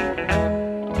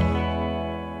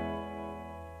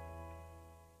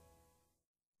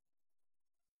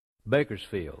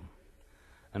 Bakersfield,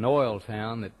 an oil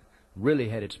town that really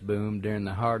had its boom during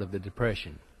the heart of the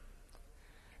Depression.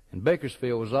 And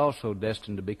Bakersfield was also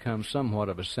destined to become somewhat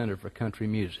of a center for country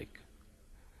music.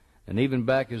 And even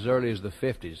back as early as the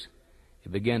 50s,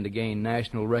 it began to gain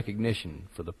national recognition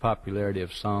for the popularity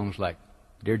of songs like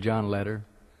Dear John Letter,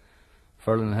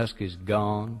 Ferlin Husky's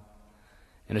Gone,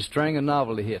 and a string of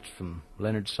novelty hits from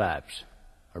Leonard Sipes,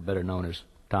 or better known as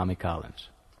Tommy Collins.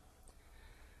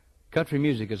 Country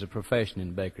music is a profession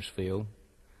in Bakersfield,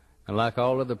 and like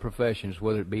all other professions,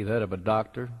 whether it be that of a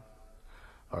doctor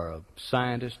or a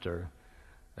scientist or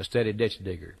a steady ditch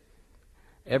digger,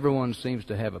 everyone seems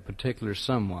to have a particular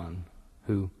someone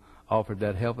who offered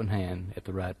that helping hand at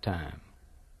the right time.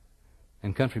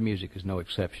 And country music is no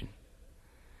exception.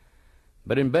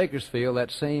 But in Bakersfield,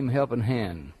 that same helping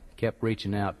hand kept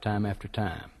reaching out time after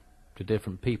time to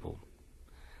different people,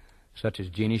 such as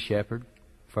Jeannie Shepherd,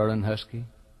 Ferlin Husky,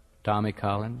 Tommy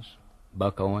Collins,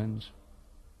 Buck Owens,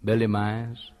 Billy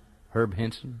Mize, Herb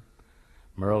Henson,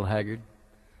 Merle Haggard,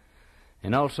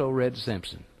 and also Red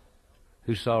Simpson,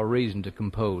 who saw reason to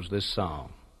compose this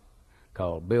song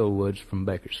called Bill Woods from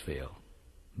Bakersfield.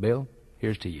 Bill,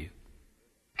 here's to you.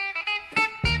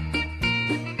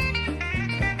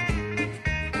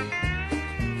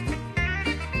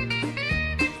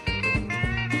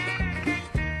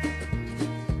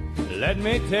 Let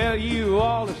me tell you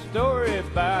all the story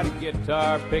about a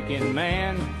guitar-picking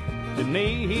man. To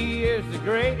me, he is the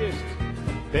greatest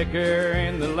picker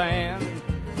in the land.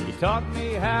 He taught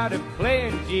me how to play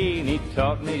in G, and he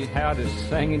taught me how to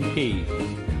sing in key.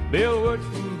 Bill Woods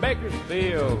from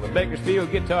Bakersfield, the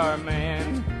Bakersfield guitar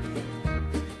man.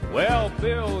 Well,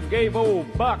 Bill gave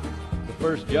old Buck the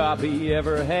first job he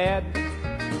ever had.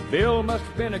 Bill must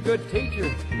have been a good teacher,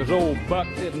 because old Buck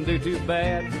didn't do too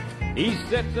bad. He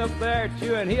sits up there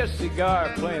chewing his cigar,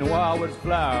 playing Wildwood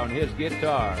Flower on his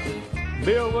guitar.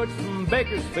 Bill Woods from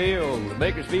Bakersfield, the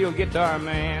Bakersfield guitar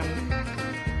man.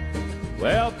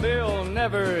 Well, Bill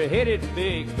never hit it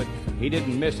big, but he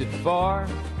didn't miss it far.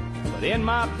 But in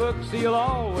my books, he'll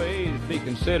always be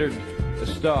considered a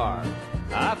star.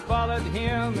 I followed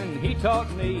him and he taught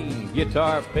me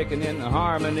guitar picking in the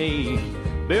harmony.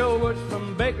 Bill Woods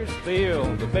from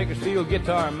Bakersfield, the Bakersfield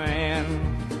guitar man.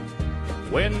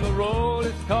 When the roll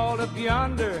is called up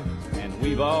yonder and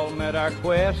we've all met our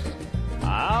quest,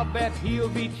 I'll bet he'll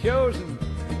be chosen,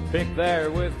 picked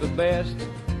there with the best.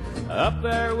 Up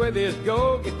there with his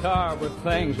gold guitar, with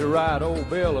things are right, old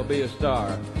Bill will be a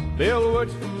star. Bill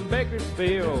Woods from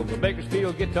Bakersfield, the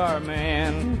Bakersfield guitar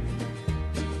man.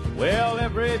 Well,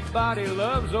 everybody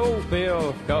loves old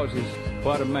Bill, 'cause he's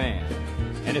quite a man.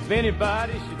 And if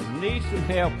anybody should need some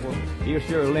help, well, he'll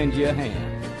sure lend you a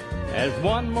hand. There's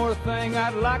one more thing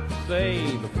I'd like to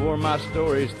say before my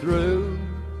story's through.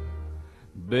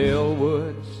 Bill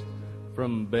Woods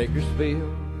from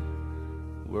Bakersfield,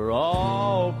 we're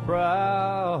all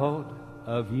proud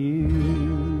of you.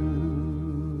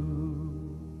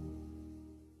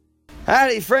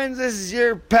 Howdy, friends. This is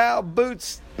your pal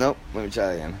Boots. Nope, let me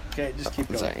try again. Okay, just keep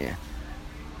going. Yeah.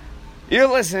 You're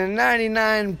listening to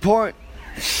 99 point...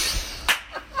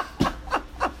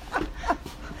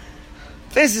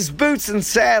 This is Boots and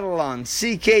Saddle on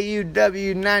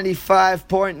CKUW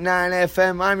 95.9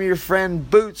 FM. I'm your friend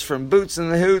Boots from Boots and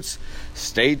the Hoots.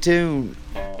 Stay tuned.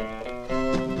 Well,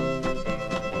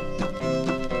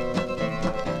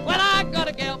 I got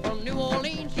a gal from New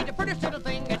Orleans. She's the prettiest little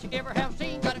thing that you ever have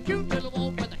seen. Got a cute little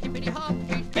wolf with a hippity hop.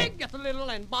 She's big at the little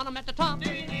and bottom at the top. Do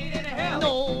you need any help?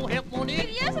 No help wanted.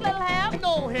 Yes, a little help.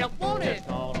 No help wanted.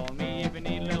 Call on me if you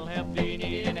need a little help. Do you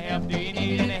need any help? Do you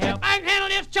need any help? I can handle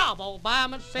this job all by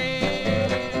myself.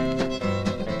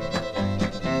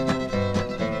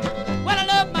 Well, I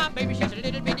love my baby. She's a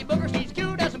little bitty booger. She's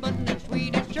cute as a button and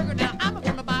sweet as sugar. Now I'm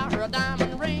gonna buy her a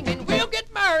diamond ring and we'll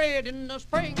get married in the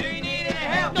spring. Do you need any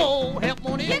help? No help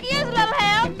wanted. Yes,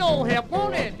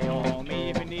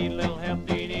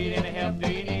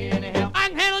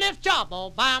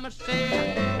 by myself.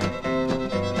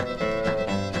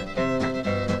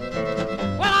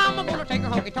 Well, I'm gonna take her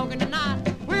honky-tonkin'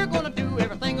 tonight. We're gonna do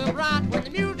everything right when the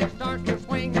music starts to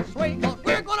swing and sway. 'Cause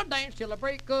we're gonna dance till the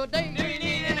break of day. Do you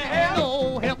need any help?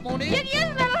 No help on it. Yes,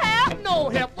 a little help. No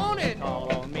help on it.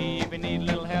 Call on me if you need a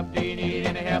little help. Do you need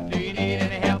any help? Do you need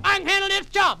any help? I can handle this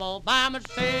job all by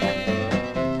myself.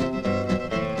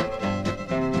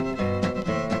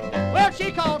 Well,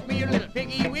 she calls me a little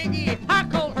piggy wiggy. I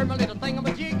call her my little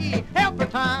thingamajiggy. Every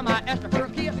time I ask her for a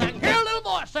kiss, I can hear a little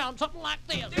voice sound something like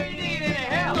this. Do you need any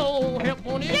help? No help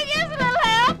on it. Yes, a little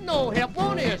help. No help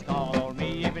on it. Call on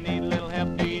me if you need a little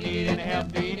help. Do you need any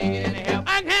help? Do you need any help?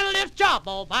 I can handle this job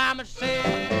all by myself.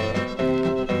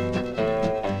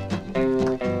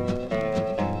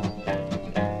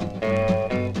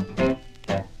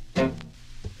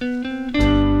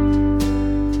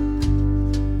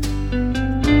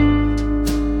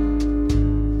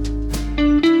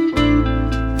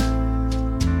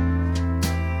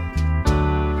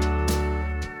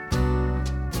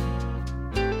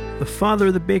 Father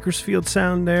of the Bakersfield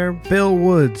sound there, Bill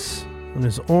Woods, on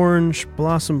his Orange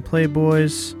Blossom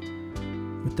Playboys,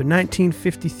 with their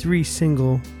 1953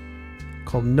 single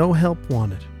called No Help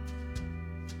Wanted.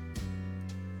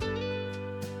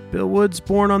 Bill Woods,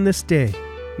 born on this day,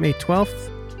 May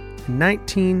 12th,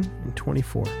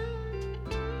 1924.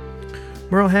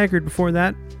 Merle Haggard before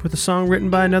that, with a song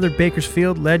written by another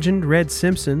Bakersfield legend, Red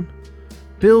Simpson,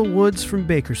 Bill Woods from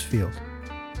Bakersfield.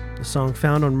 The song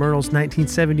found on Merle's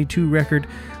 1972 record,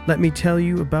 Let Me Tell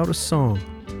You About a Song.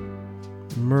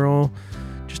 Merle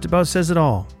just about says it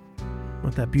all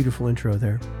with that beautiful intro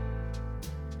there.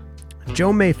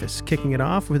 Joe Maphis kicking it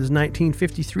off with his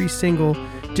 1953 single,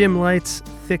 Dim Lights,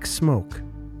 Thick Smoke.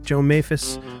 Joe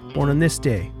Maphis, born on this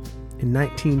day in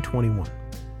 1921.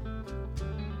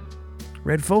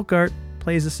 Red Folkart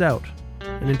plays us out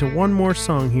and into one more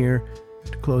song here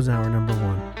to close hour number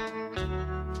one.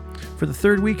 For the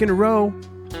third week in a row,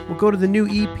 we'll go to the new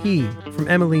EP from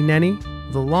Emily Nenny,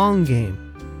 The Long Game,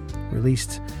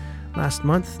 released last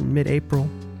month in mid-April.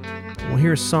 We'll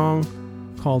hear a song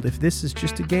called If This Is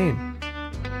Just a Game.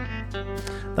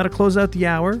 That'll close out the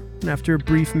hour, and after a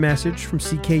brief message from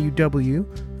CKUW,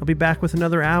 I'll be back with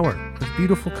another hour of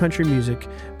beautiful country music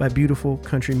by beautiful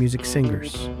country music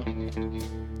singers.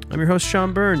 I'm your host,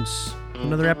 Sean Burns.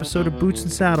 Another episode of Boots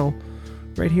and Saddle,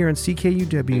 right here on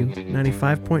CKUW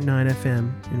 95.9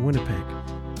 FM in Winnipeg.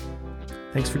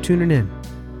 Thanks for tuning in.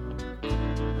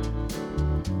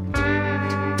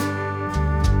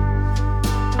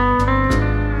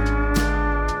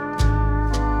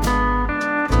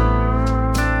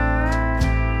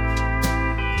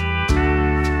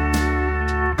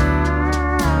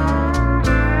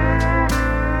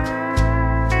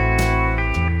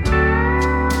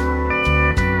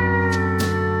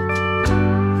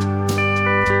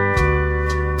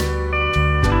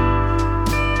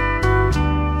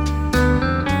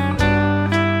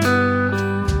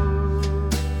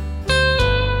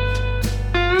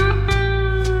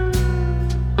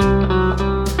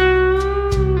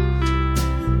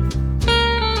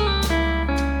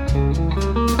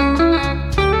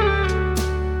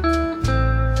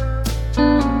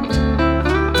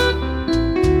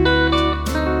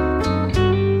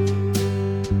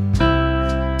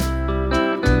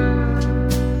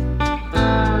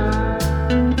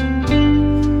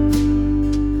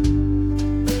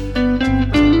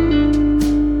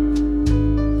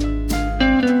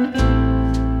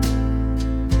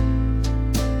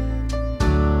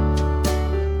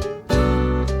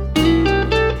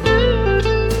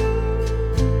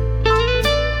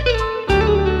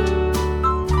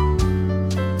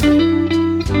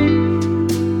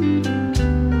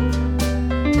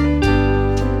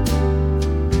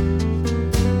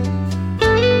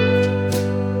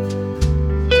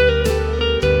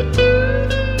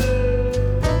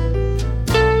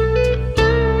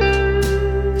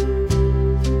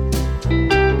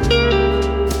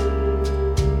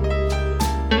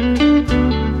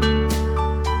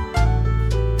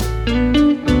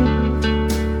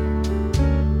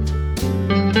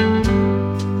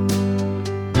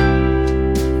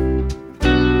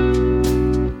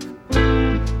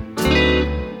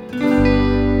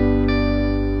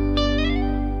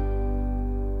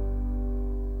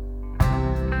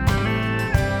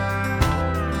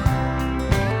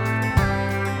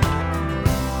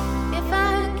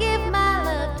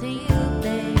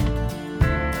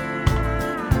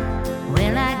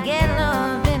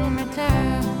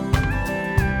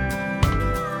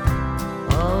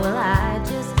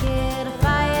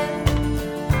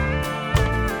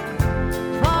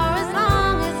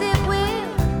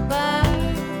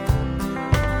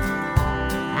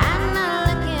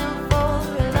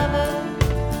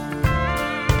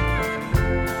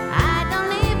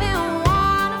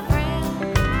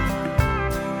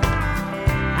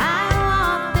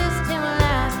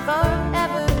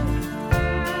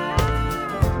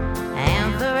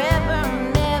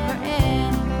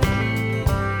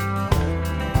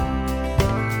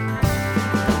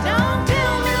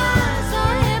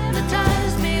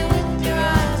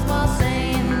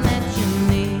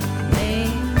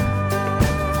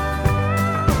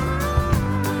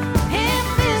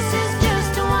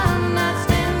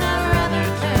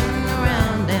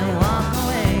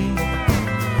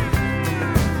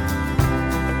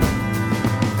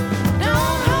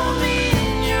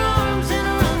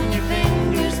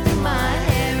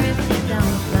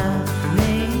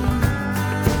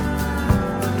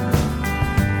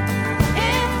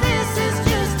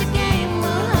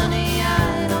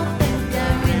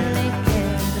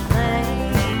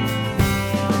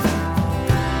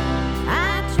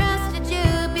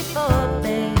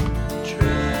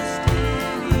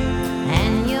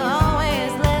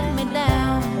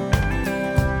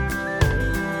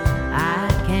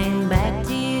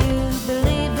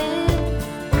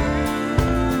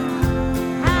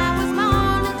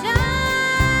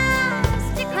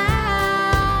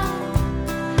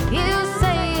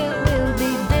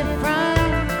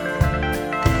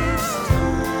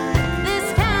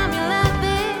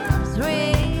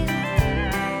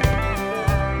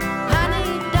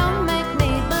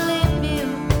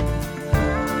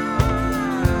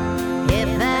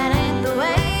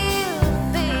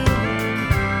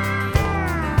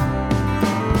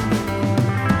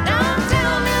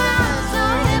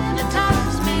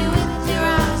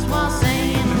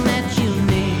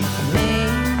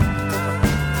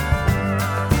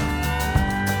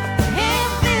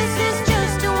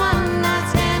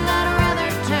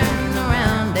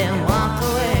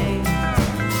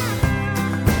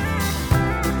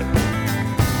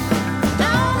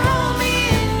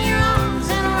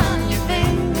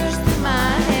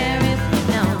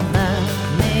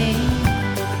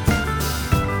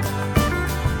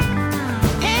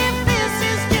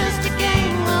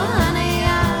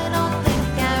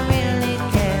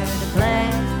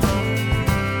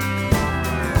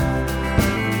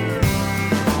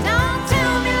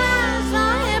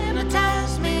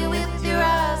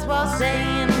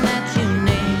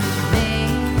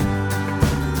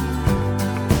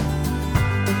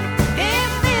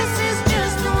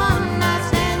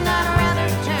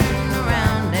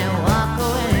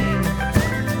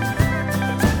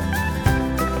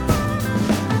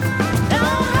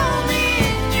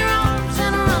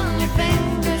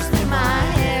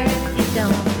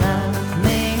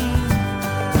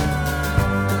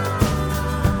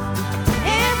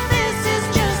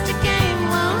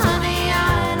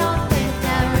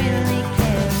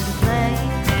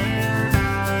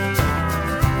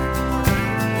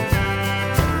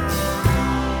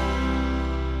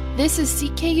 This is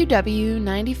CKUW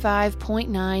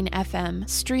 95.9 FM,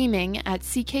 streaming at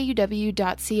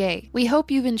ckuw.ca. We hope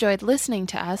you've enjoyed listening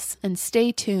to us, and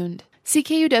stay tuned.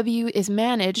 CKUW is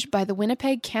managed by the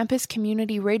Winnipeg Campus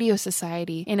Community Radio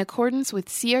Society in accordance with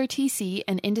CRTC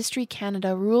and Industry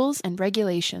Canada rules and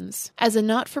regulations. As a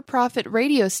not-for-profit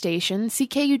radio station,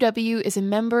 CKUW is a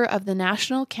member of the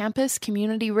National Campus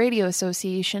Community Radio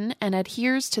Association and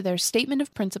adheres to their statement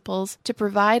of principles to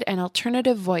provide an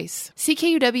alternative voice.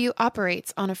 CKUW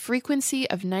operates on a frequency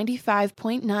of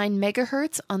 95.9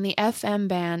 MHz on the FM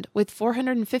band with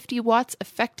 450 watts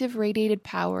effective radiated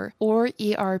power, or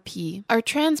ERP. Our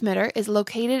transmitter is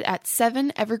located at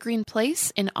 7 Evergreen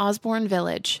Place in Osborne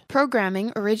Village.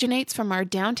 Programming originates from our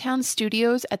downtown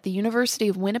studios at the University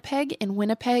of Winnipeg in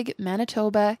Winnipeg,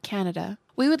 Manitoba, Canada.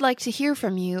 We would like to hear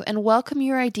from you and welcome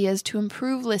your ideas to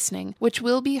improve listening, which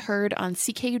will be heard on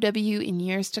CKUW in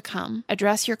years to come.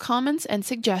 Address your comments and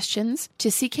suggestions to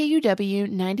CKUW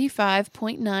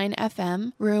 95.9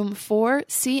 FM, room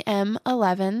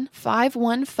 4CM11,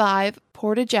 515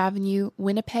 Portage Avenue,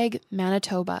 Winnipeg,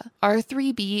 Manitoba,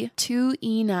 R3B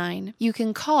 2E9. You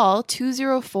can call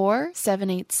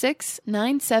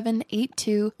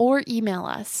 204-786-9782 or email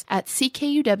us at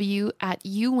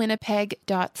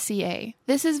ckuw@uwinnipeg.ca.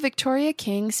 This is Victoria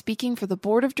King speaking for the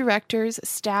Board of Directors,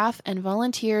 staff, and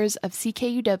volunteers of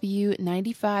CKUW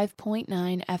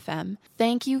 95.9 FM.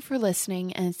 Thank you for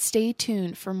listening and stay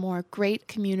tuned for more great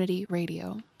community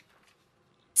radio.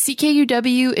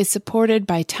 CKUW is supported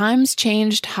by Times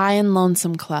Changed High and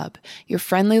Lonesome Club, your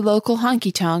friendly local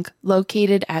honky-tonk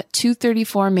located at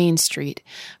 234 Main Street.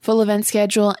 Full event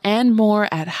schedule and more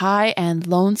at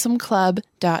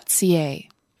highandlonesomeclub.ca.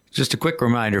 Just a quick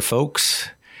reminder, folks,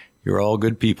 you're all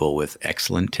good people with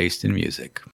excellent taste in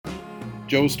music.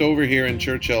 Joe Stover here in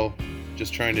Churchill,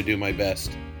 just trying to do my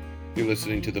best. You're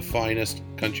listening to the finest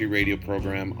country radio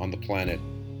program on the planet,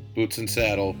 Boots and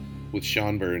Saddle with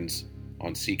Sean Burns,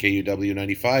 on CKUW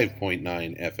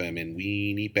 95.9 FM in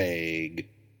Winnipeg.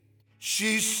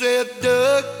 She said,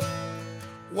 Doug,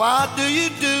 why do you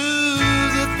do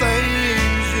the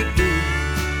things you do?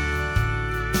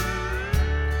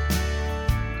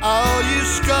 All you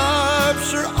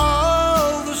scarps are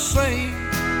all the same.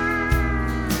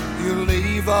 You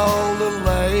leave all the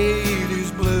ladies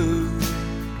blue.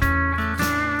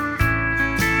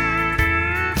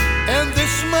 And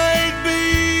this may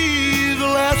be the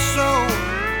last song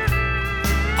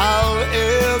I'll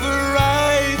ever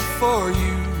write for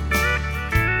you.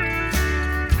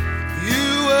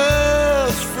 You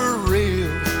was for real,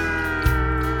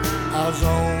 I was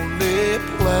only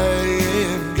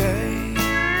playing games.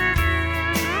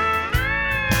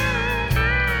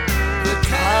 The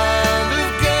kind of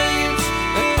games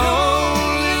that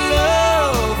only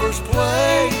lovers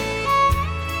play.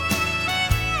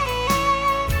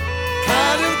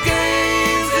 Kind of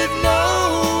games that no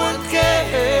one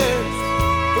cares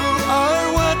who or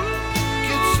what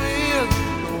gets in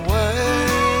the way.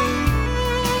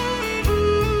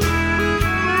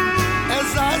 As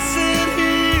I sit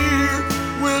here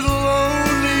with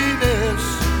loneliness,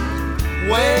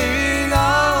 weighing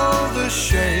all the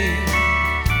shame,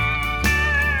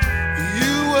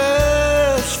 you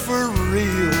was for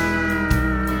real,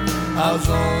 I was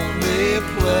only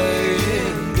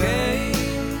playing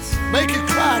games. Make it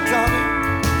cry, Tommy.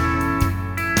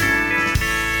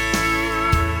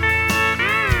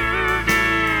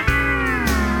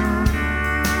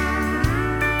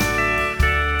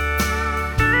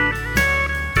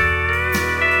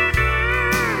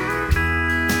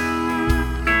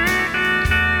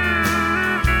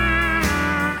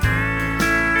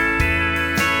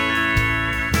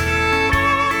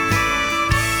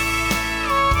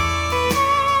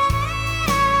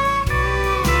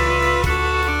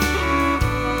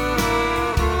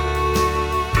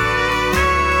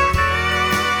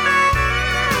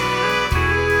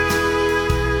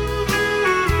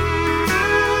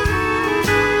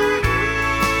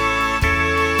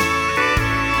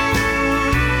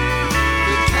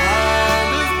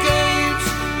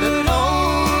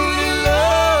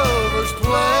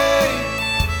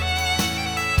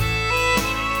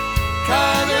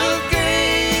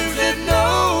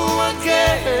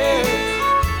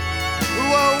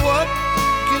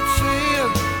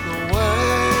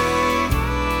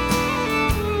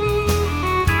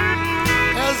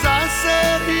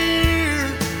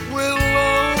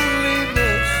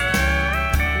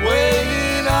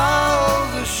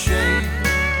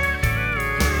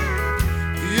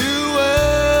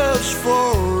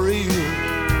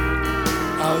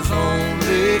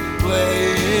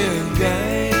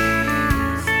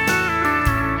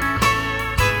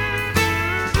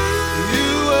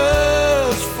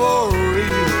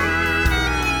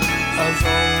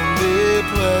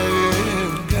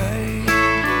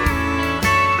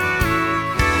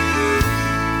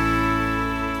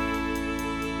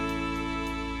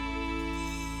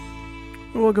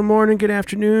 Well, good morning, good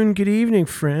afternoon, good evening,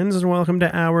 friends, and welcome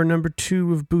to hour number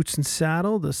 2 of Boots and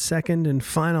Saddle, the second and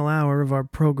final hour of our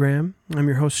program. I'm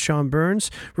your host, Sean Burns,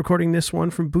 recording this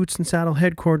one from Boots and Saddle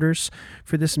headquarters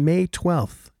for this May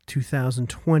 12th,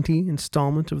 2020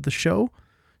 installment of the show,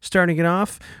 starting it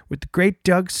off with the great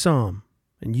Doug Sahm,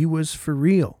 and You Was For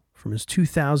Real, from his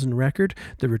 2000 record,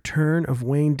 The Return of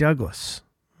Wayne Douglas.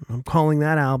 I'm calling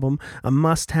that album a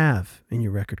must-have in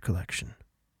your record collection.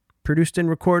 Produced and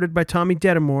recorded by Tommy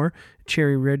Dedamore at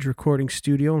Cherry Ridge Recording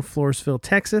Studio in Floresville,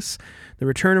 Texas, The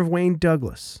Return of Wayne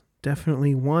Douglas.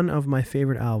 Definitely one of my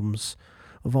favorite albums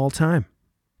of all time.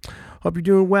 Hope you're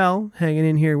doing well, hanging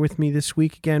in here with me this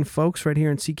week again, folks, right here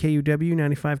on CKUW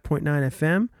 95.9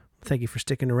 FM. Thank you for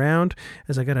sticking around,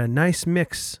 as I got a nice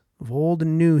mix of old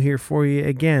and new here for you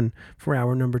again for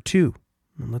hour number 2.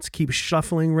 And let's keep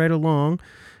shuffling right along.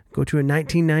 Go to a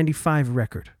 1995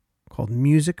 record called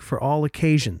Music for All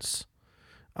Occasions.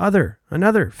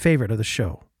 Another favorite of the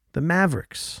show, the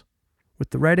Mavericks, with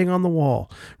The Writing on the Wall,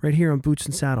 right here on Boots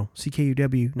and Saddle,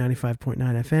 CKUW 95.9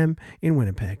 FM in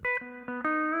Winnipeg.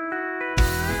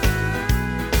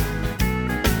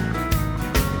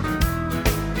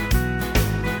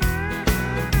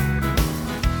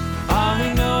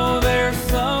 I know there's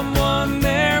someone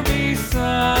there beside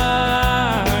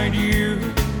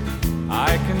you.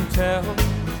 I can tell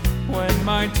when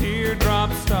my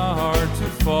teardrops start to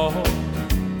fall.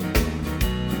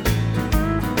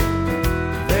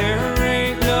 There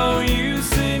ain't no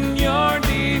use in your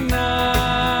denying.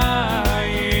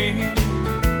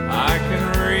 I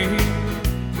can read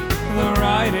the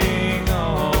writing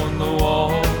on the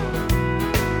wall.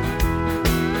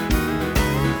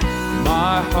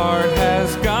 My heart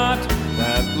has got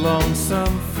that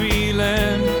lonesome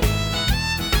feeling,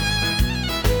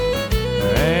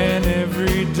 and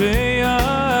every day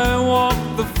I walk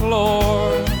the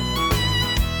floor.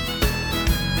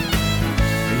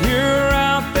 You're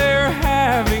out there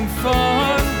having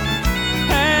fun,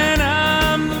 and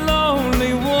I'm the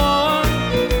lonely one,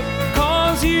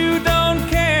 'cause you don't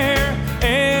care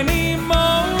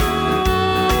anymore.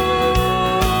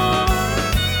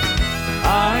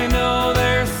 I know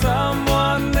there's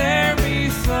someone there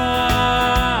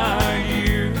beside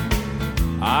you.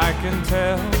 I can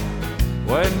tell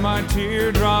when my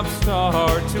teardrops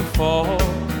start to fall.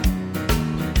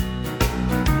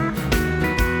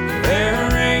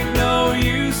 There ain't no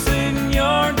use in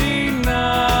your denying.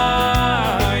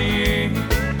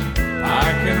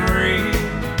 I can read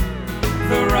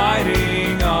the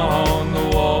writing on the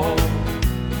wall.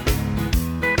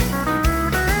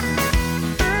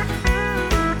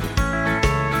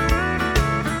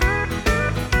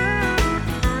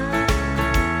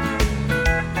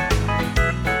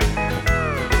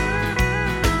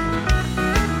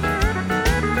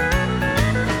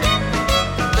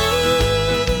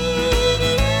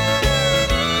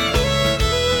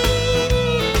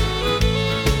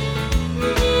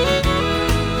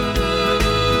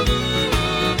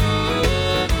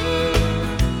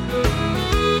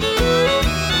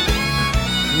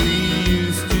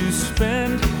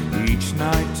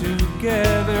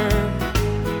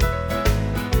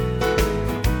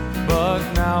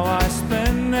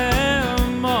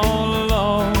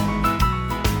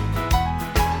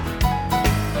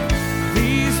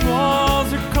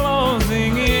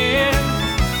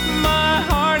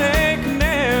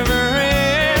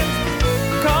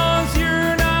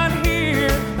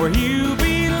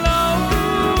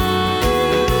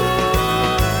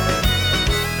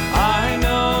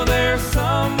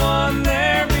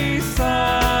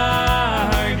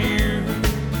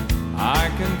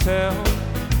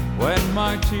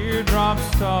 Teardrops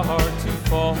start to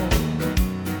fall.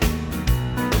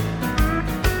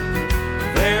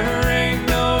 There ain't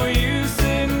no use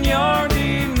in your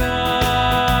denying.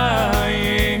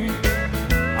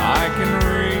 I can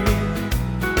read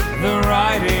the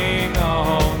writing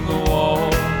on the wall.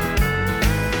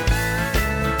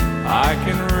 I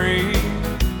can read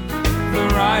the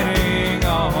writing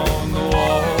on the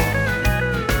wall.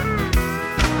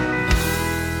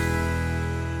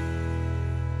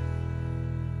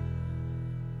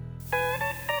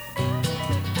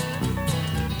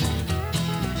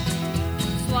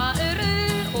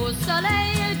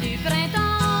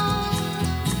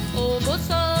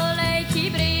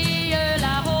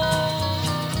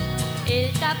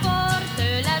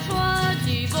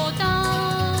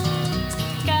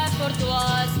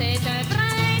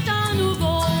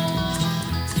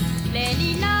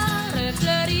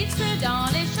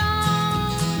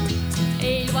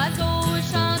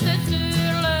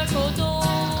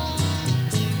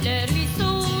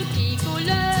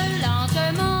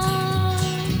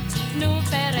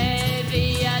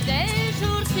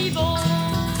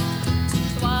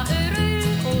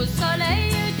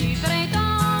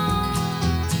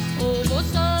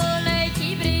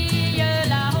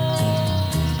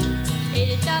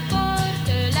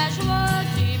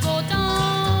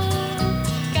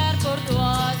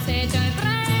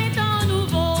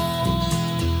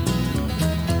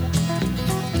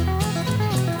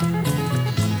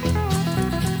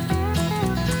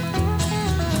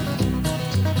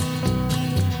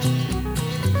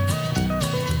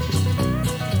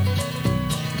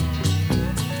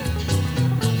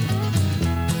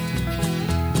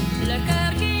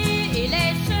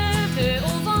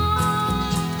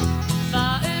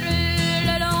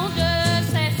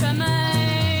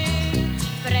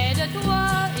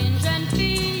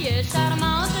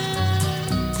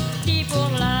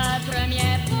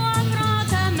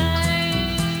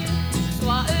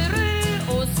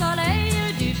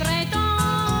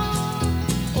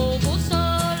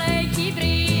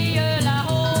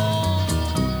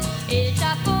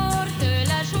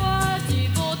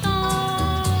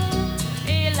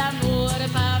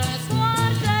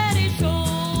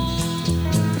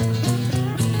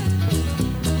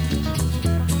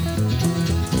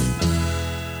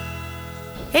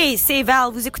 Hey, c'est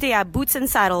Val. Vous écoutez à Boots and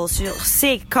Saddles sur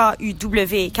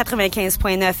CKUW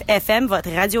 95.9 FM, votre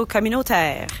radio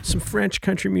communautaire. Some French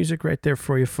country music right there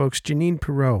for you, folks. Janine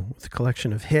Perreault with a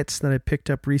collection of hits that I picked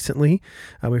up recently.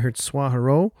 We heard Sois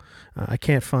Heureux. I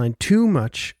can't find too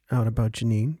much out about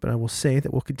Janine, but I will say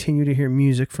that we'll continue to hear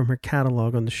music from her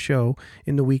catalog on the show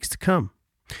in the weeks to come.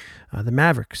 The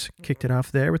Mavericks kicked it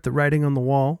off there with The Writing on the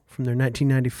Wall from their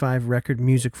 1995 record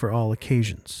Music for All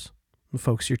Occasions. And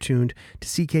folks, you're tuned to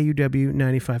CKUW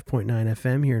 95.9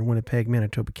 FM here in Winnipeg,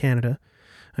 Manitoba, Canada.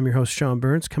 I'm your host, Sean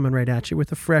Burns, coming right at you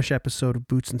with a fresh episode of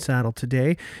Boots and Saddle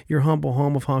today, your humble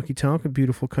home of honky-tonk and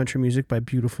beautiful country music by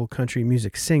beautiful country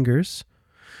music singers.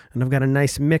 And I've got a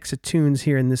nice mix of tunes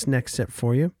here in this next set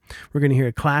for you. We're going to hear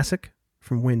a classic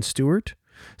from Wynn Stewart,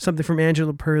 something from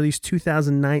Angela Perley's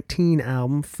 2019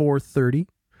 album, 430.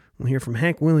 We'll hear from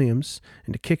Hank Williams,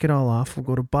 and to kick it all off, we'll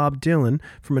go to Bob Dylan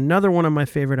from another one of my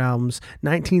favorite albums,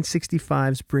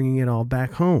 1965's Bringing It All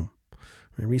Back Home.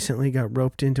 I recently got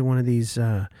roped into one of these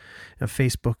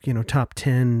Facebook, top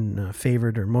 10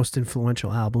 favorite or most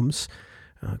influential albums.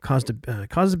 Caused a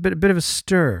bit of a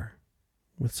stir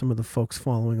with some of the folks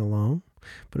following along.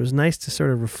 But it was nice to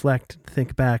sort of reflect and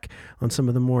think back on some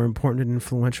of the more important and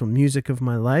influential music of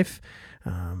my life.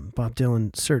 Bob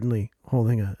Dylan certainly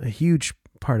holding a huge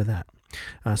part of that.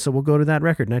 So we'll go to that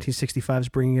record. 1965's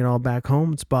Bringing It All Back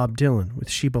Home. It's Bob Dylan with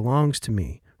She Belongs to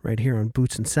Me right here on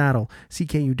Boots and Saddle,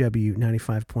 CKUW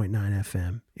 95.9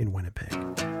 FM in Winnipeg.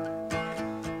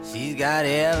 She's got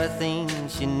everything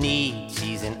she needs.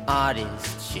 She's an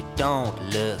artist. She don't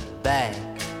look back.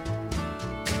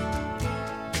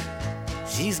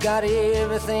 She's got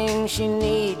everything she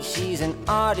needs. She's an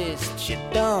artist. She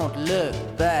don't look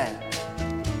back.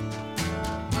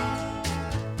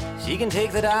 She can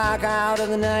take the dark out of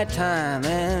the nighttime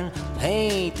and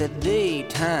paint the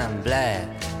daytime black.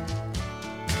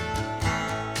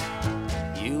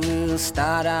 You will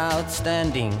start out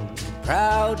standing,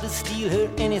 proud to steal her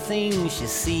anything she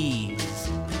sees.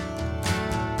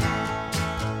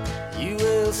 You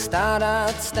will start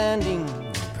out standing,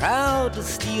 proud to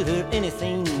steal her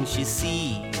anything she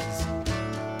sees.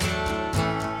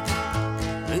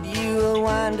 But you will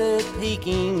wind up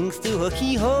peeking through her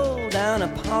keyhole down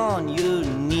upon your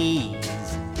knees.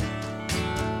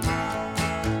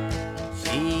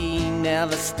 She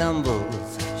never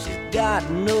stumbles, she's got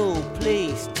no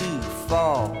place to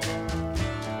fall.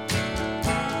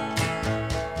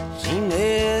 She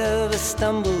never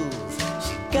stumbles,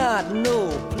 she's got no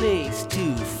place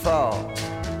to fall.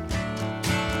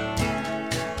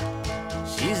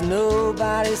 She's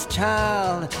nobody's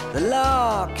child, the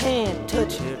law can't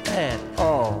touch her at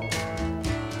all.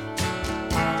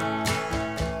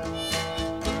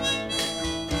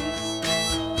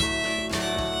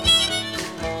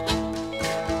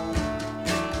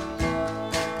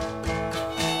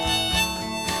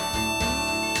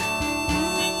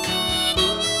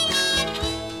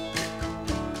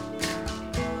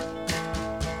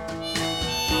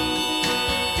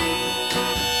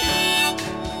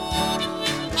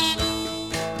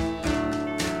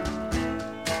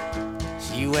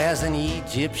 Wears an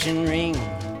Egyptian ring,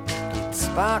 it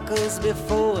sparkles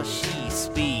before she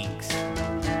speaks.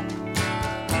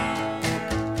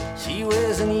 She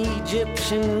wears an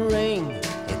Egyptian ring,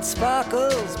 it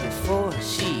sparkles before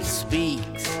she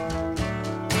speaks.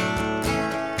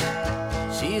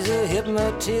 She's a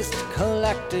hypnotist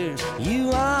collector,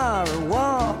 you are a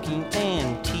walking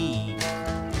antique.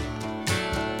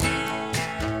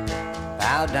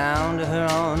 Bow down to her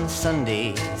on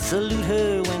Sunday, salute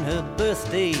her when her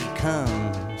birthday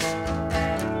comes.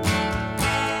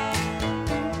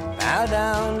 Bow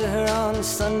down to her on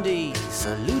Sunday,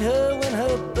 salute her when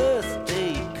her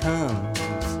birthday comes.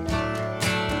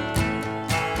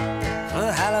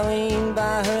 For Halloween,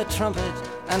 buy her a trumpet,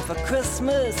 and for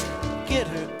Christmas, get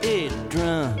her a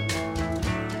drum.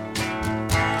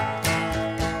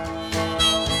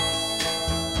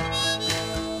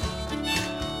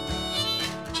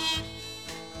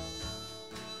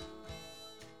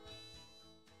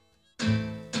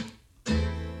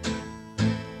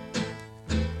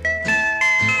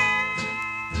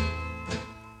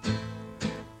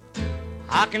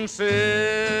 I can settle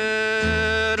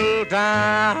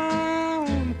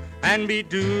down and be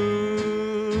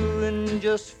doing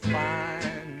just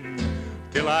fine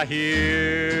till I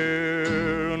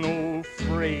hear an old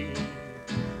freight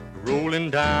rolling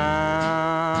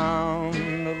down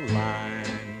the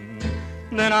line.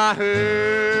 Then I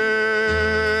hurry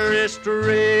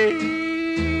straight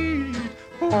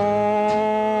home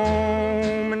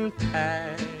and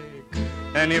pack,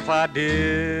 and if I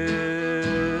did,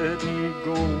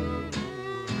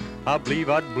 I believe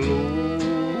I'd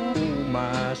blow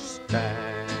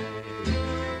Mustang.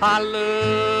 I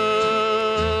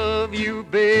love you,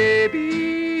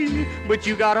 baby, but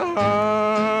you gotta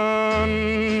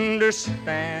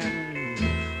understand,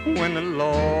 when the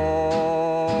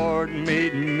Lord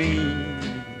made me,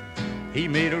 He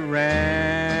made a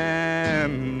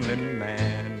rambling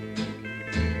man.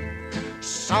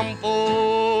 Some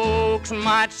folks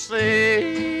might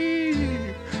say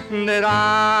that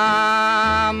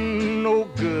I'm no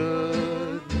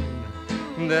good,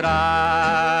 that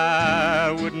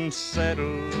I wouldn't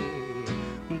settle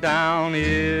down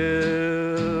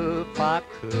if I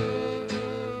could.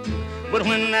 But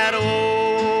when that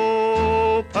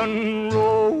open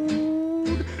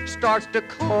road starts to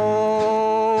calling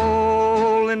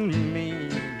me,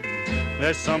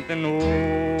 there's something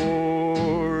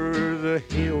over the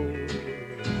hill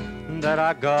that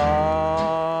I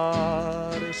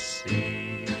gotta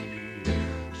see.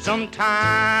 Sometimes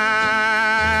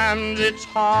it's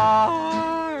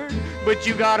hard, but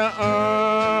you gotta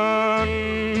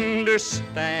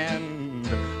understand,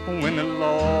 when the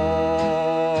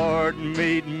Lord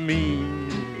made me,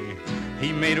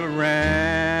 He made a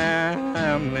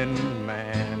rambling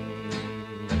man.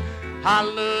 I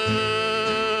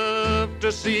love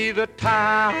to see the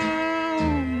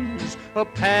towns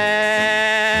a-passing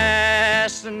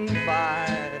by,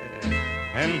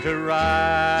 and to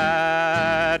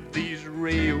ride these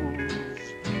rails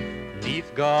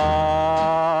 'neath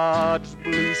God's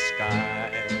blue sky.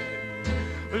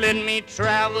 Let me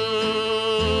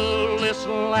travel this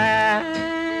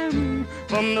land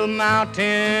from the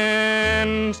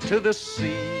mountains to the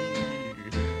sea,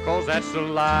 'cause that's the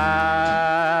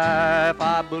life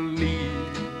I believe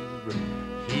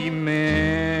He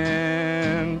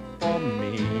meant for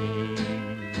me.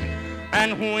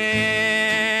 And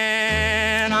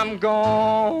when I'm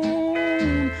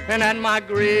gone and at my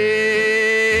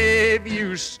grave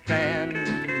you stand,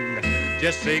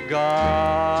 just say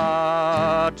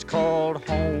God's called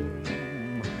home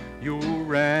your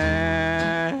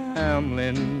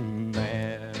rambling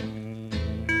man.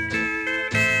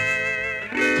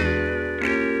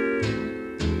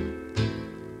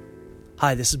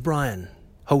 Hi, this is Brian,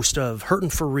 host of Hurtin'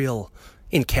 For Real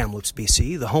in Kamloops,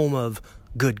 BC, the home of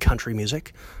good country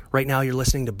music. Right now you're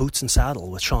listening to Boots and Saddle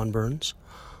with Sean Burns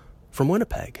from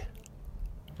Winnipeg.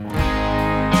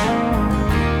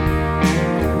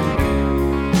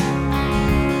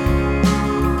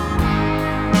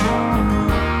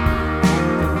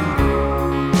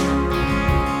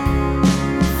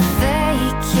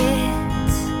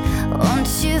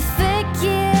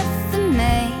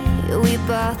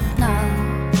 Both know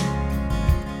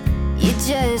you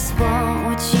just want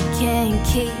what you can't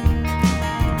keep.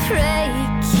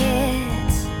 Break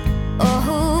it,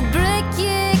 oh, break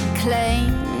it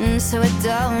clean, so it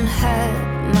don't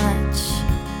hurt much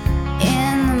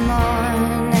in the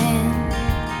morning.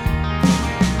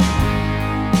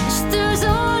 She throws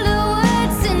all her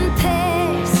words in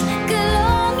pairs, go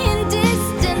long and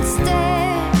distant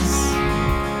stares.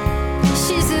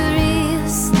 She's a real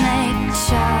snake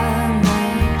charmer.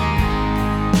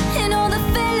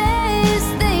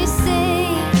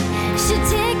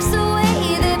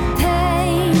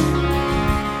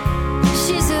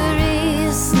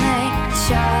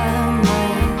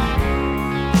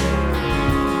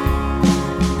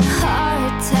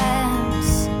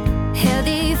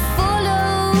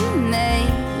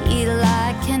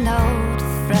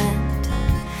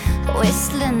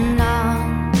 Whistling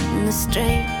on the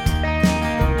street,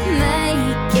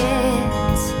 make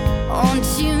it, won't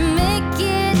you make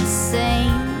it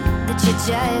seem that you're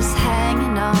just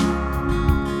hanging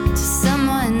on to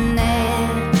someone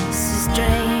else's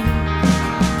dream.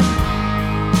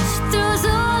 She throws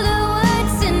all her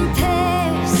words in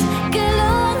pairs, go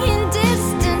long and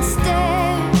distant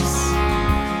stares.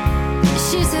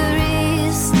 She's a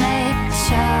real snake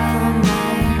charmer.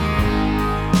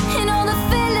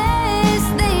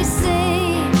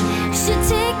 She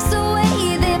takes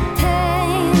away their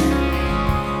pain.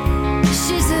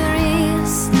 She's a real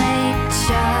snake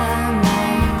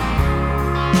charmer.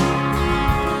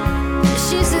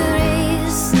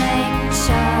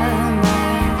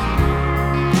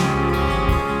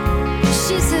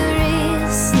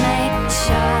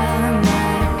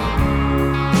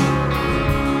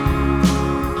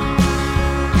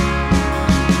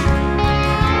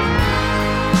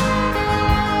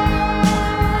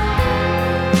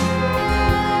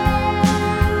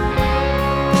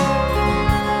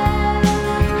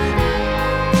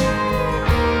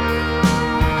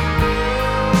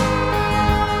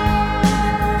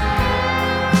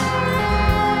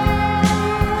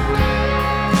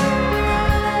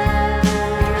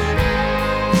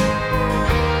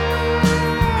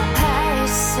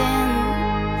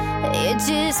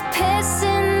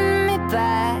 passing me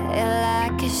by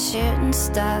like a shooting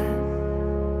star,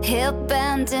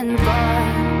 hell-bound and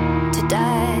born to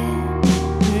die.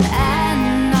 And I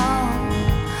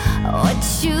know what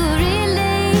you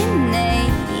really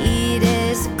need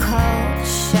is a cold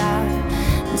shower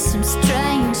and some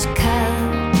strange company.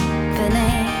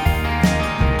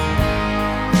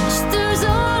 She throws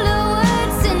all her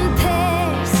words in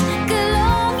pairs, go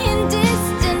long in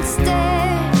distant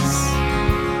stares.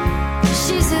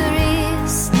 She's a real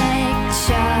snake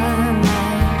charmer,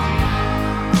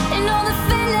 and all the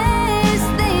fellas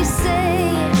they say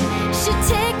she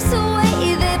takes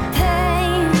away their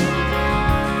pain.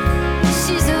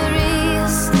 She's a real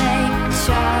snake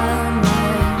charmer.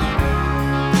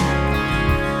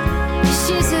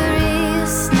 She's a real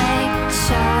snake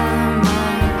charmer.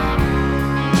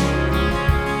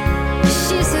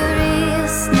 She's a real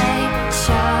snake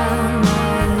charmer.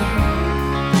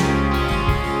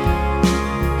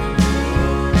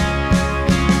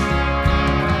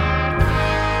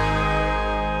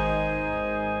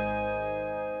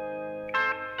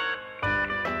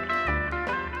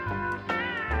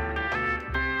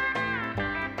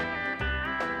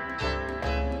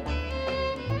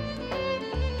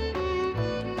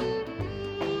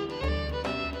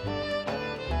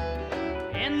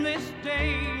 In this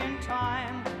day and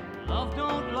time, love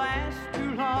don't last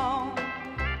too long.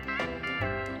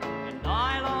 And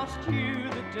I lost you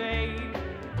the day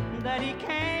that he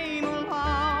came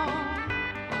along.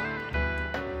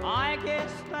 I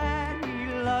guess that he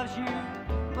loves you,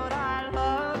 but I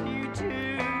love you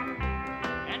too.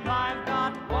 And I've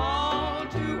got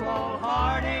wall-to-wall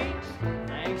heartaches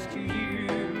thanks to you.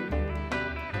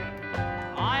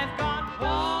 I've got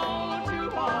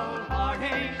wall-to-wall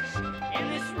heartaches in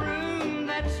this room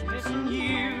that's missing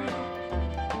you,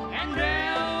 and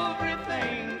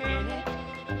everything in it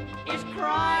is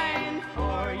crying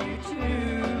for you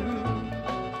too.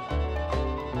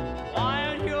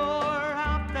 While you're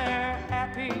out there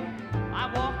happy, I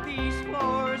walk these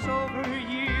floors over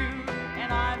you,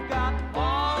 and I've got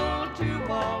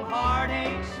wall-to-wall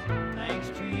heartaches thanks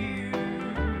to you.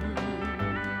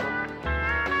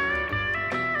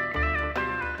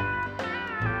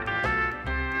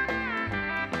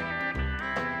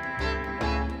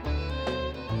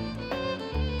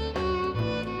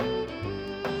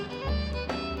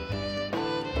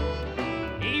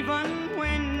 Even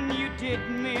when you did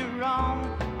me wrong,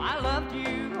 I loved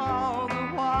you all the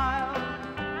while.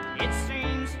 It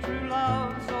seems true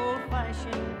love's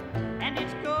old-fashioned, and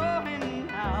it's going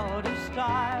out of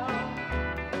style.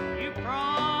 You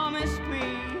promised me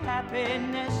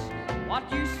happiness, what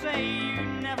you say you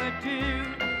never do,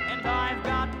 and I've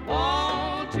got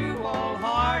wall-to-wall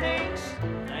heartaches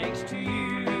thanks to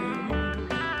you.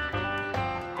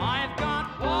 I've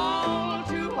got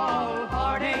wall-to-wall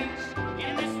heartaches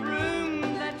in this room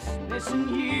that's missing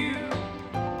you,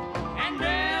 and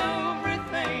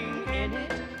everything in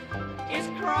it is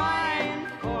crying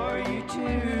for you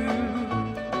too.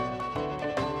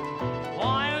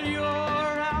 While you're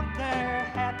out there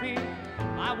happy,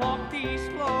 I walk these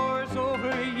floors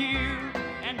over you,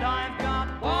 and I've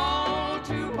got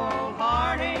wall-to-wall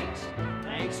heartaches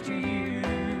thanks to you.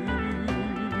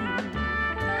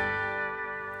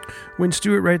 Win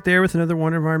Stewart right there with another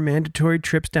one of our mandatory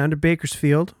trips down to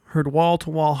Bakersfield. Heard Wall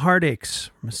to Wall Heartaches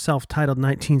from a self-titled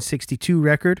 1962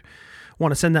 record.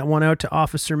 Want to send that one out to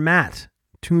Officer Matt,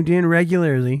 tuned in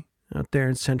regularly out there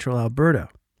in central Alberta.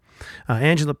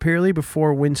 Angela Pearley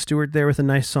before Win Stewart there with a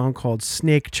nice song called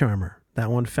Snake Charmer.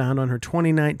 That one found on her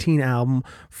 2019 album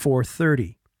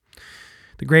 430.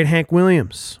 The great Hank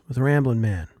Williams with Ramblin'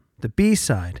 Man. The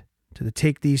B-side to the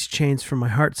Take These Chains From My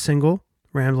Heart single,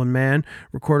 Ramblin' Man,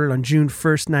 recorded on June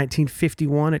 1st,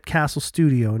 1951 at Castle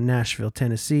Studio in Nashville,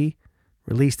 Tennessee,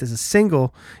 released as a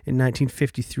single in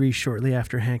 1953 shortly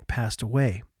after Hank passed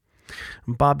away.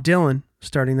 And Bob Dylan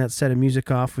starting that set of music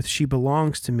off with She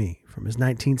Belongs to Me from his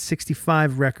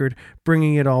 1965 record,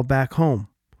 Bringing It All Back Home.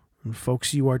 And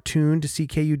folks, you are tuned to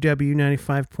CKUW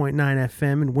 95.9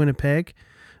 FM in Winnipeg.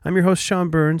 I'm your host, Sean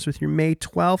Burns, with your May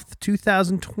 12th,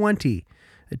 2020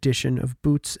 edition of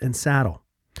Boots and Saddle.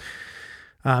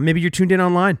 Maybe you're tuned in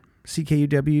online,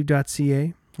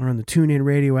 ckuw.ca, or on the TuneIn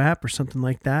Radio app or something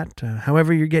like that.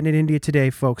 However you're getting it into you today,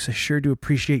 folks, I sure do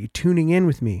appreciate you tuning in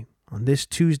with me on this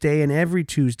Tuesday and every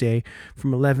Tuesday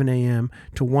from 11 a.m.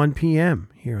 to 1 p.m.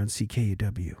 here on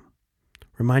CKUW.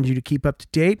 Remind you to keep up to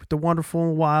date with the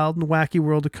wonderful, wild, and wacky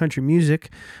world of country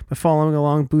music by following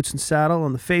along Boots and Saddle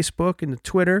on the Facebook and the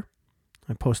Twitter.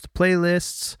 I post the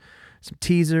playlists, some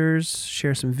teasers,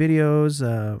 share some videos,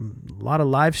 a lot of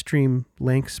live stream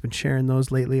links. Been sharing those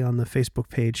lately on the Facebook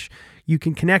page. You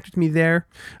can connect with me there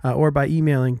or by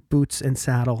emailing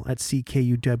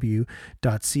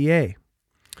bootsandsaddle@ckuw.ca.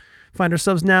 Find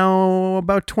ourselves now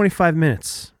about 25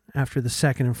 minutes after the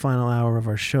second and final hour of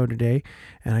our show today,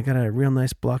 and I got a real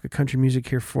nice block of country music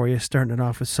here for you, starting it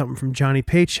off with something from Johnny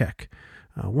Paycheck,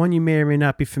 one you may or may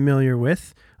not be familiar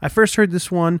with. I first heard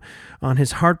this one on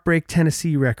his Heartbreak,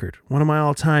 Tennessee record, one of my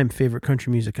all-time favorite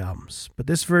country music albums. But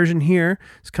this version here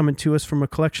is coming to us from a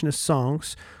collection of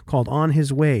songs called On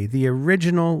His Way, the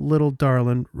original Little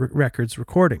Darlin' Records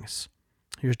recordings.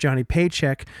 Here's Johnny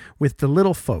Paycheck with The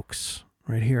Little Folks,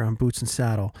 right here on Boots and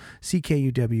Saddle,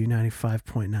 CKUW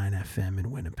 95.9 FM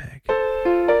in Winnipeg.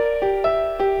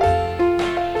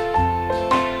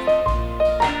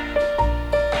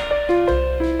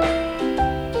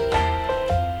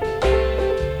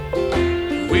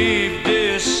 We've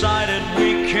decided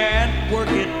we can't work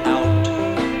it out.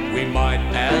 We might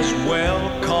as well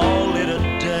call it a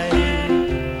day.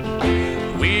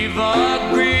 We've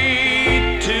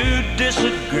agreed to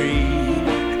disagree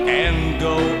and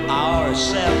go our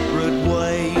separate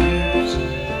ways.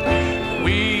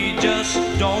 We just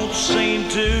don't seem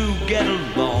to get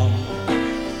along.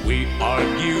 We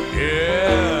argue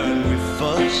and we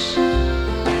fuss.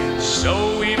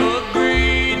 So we've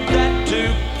agreed that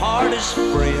to part as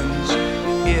friends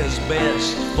is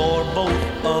best for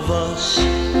both of us.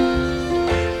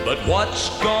 But what's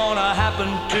gonna happen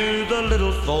to the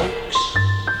little folks?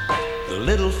 The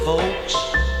little folks,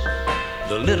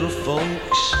 the little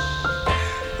folks.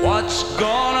 What's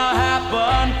gonna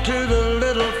happen to the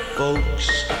little folks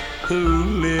who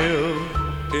live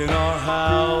in our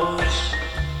house?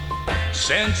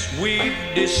 Since we've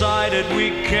decided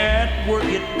we can't work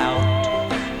it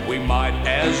out, we might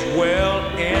as well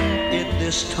end it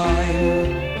this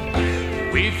time.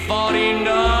 We fought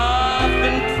enough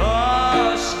and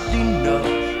fussed enough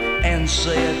and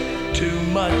said too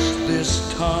much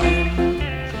this time.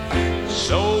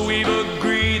 So we've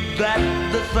agreed that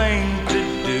the thing to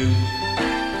do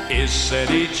is set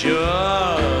each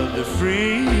other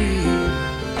free.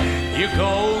 You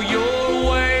go your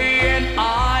way and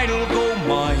I'll go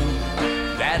mine.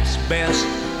 That's best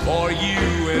for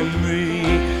you and me.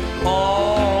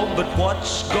 Oh, but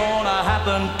what's gonna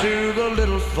happen to the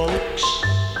little folks?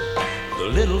 The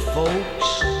little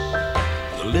folks,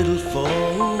 the little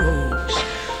folks.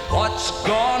 What's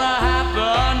gonna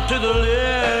happen to the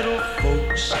little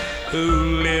folks who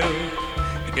live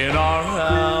in our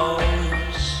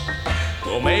house?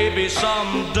 Well, maybe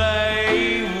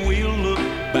someday we'll look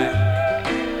back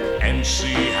and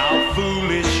see how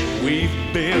foolish we've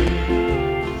been.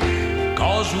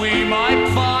 'Cause we might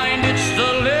find it's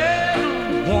the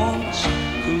little ones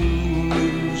who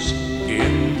lose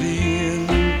in the end.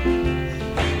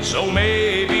 So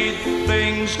maybe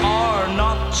things are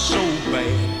not so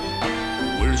bad.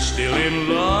 We're still in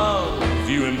love,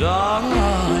 you and I.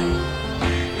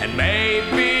 And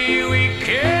maybe we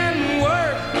can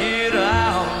work it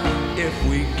out if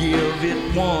we give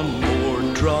it one more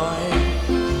try.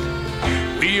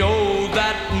 We owe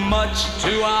that much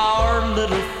to our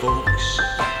little folks,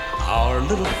 our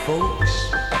little folks,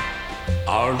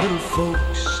 our little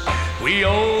folks. We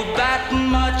owe that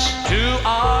much to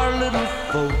our little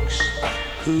folks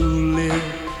who live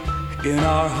in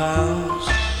our house.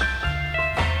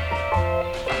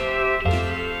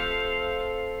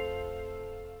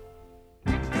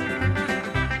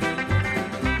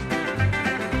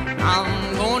 I'm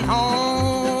going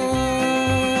home.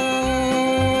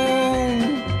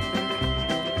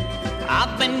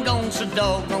 I've been gone so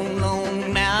doggone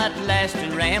long. Now at last the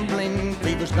rambling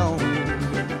fever's gone.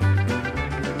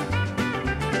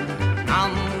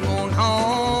 I'm going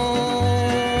home.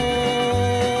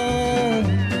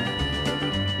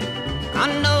 I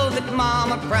know that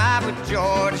Mama cried with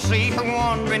joy to see her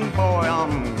wandering boy.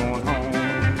 I'm going home.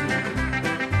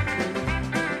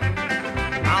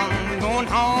 I'm going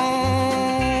home.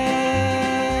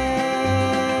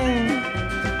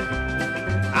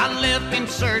 I left in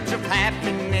search of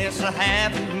happiness. I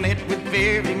haven't met with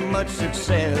very much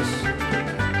success.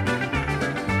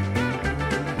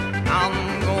 I'm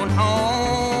going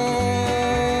home.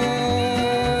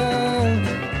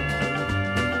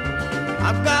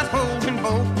 I've got holes in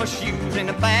both my shoes and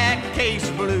a bad case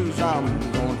of blues. I'm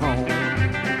going home.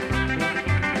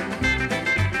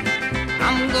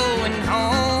 I'm going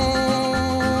home.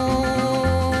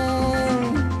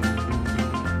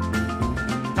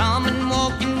 Coming,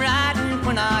 walking, riding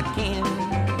when I can.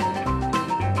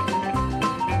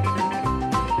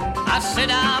 I said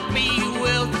I'll be a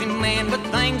wealthy man, but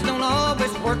things don't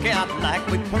always work out like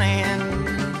we planned.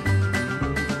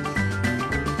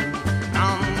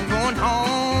 I'm going home.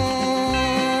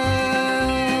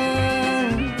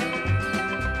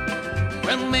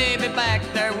 Well, maybe back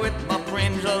there with my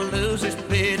friends I'll lose this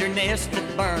bitterness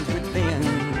that burns within.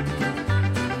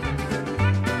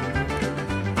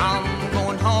 I'm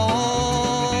going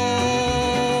home.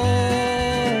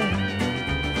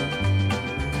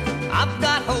 I've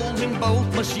got holes in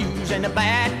both my shoes and a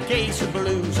bad case of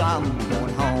blues. I'm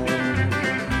going home.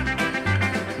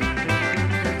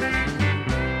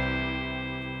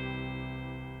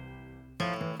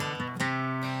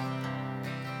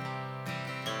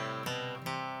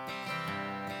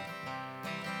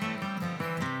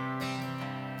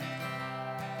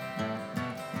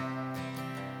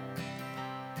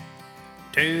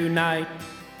 Tonight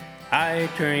I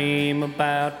dream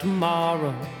about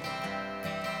tomorrow,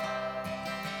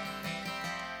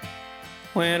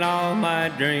 when all my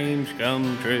dreams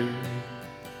come true.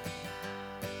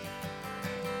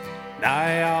 And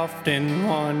I often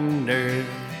wonder if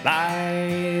the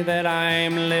life that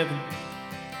I'm living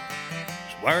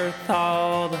is worth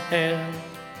all the hell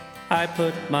I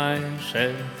put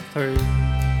myself through.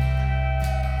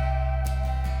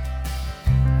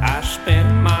 I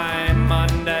spend my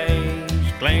Mondays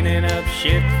cleaning up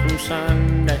shit from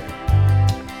Sunday,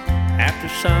 after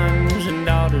sons and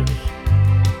daughters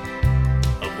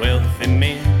of wealthy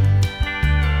men.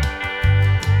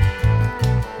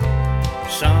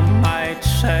 Some might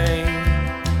say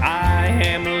I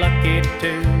am lucky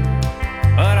too,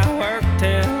 but I work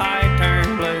till I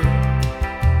turn blue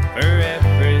for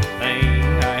everything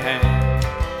I have.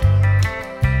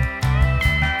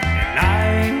 And I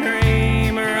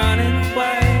dream of running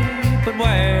away, but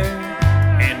where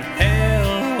in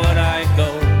hell would I go?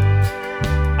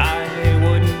 I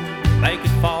wouldn't make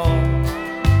it far.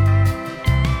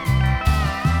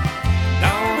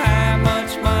 Don't have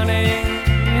much money,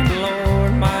 and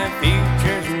Lord, my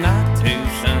future's not too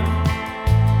sunny.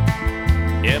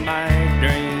 Yeah, my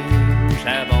dreams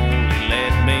have only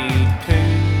led me to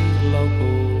the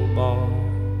local bar.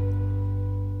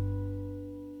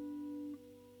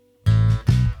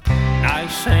 I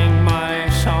sing my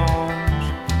songs,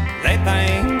 they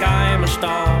think I'm a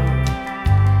star,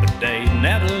 but they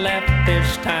never left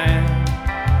this town,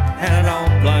 and I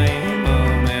don't blame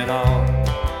them at all.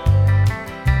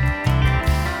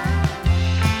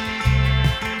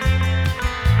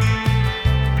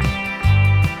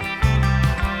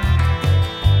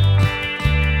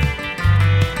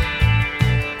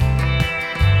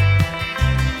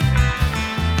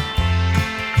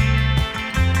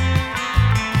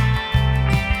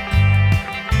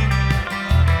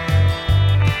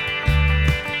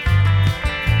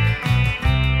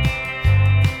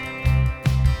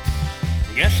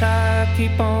 Guess I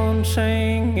keep on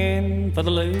singing for the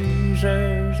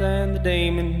losers and the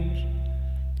demons,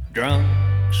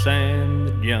 drunks and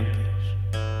the junkies,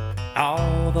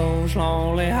 all those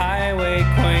lonely highway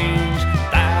queens.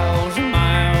 1,000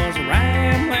 miles of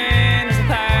rambling is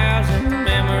 1,000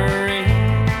 memories.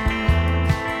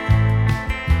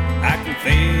 I can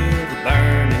feel the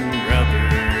burning rubber,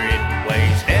 it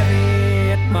weighs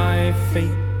heavy at my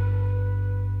feet.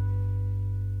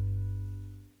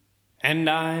 And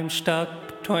I'm stuck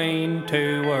between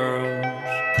two worlds,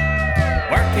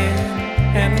 working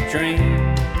and a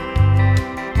dream,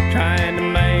 trying to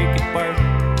make it work.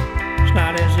 It's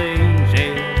not as easy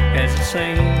as it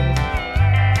seems.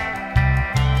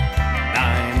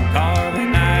 I'm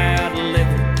carving out a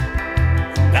living,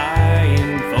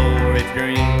 dying for a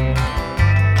dream.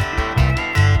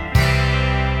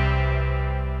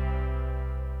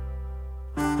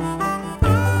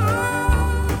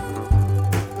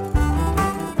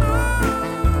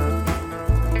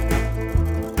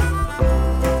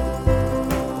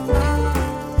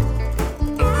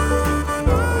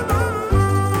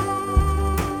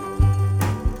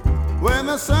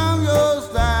 The sun goes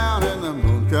down and the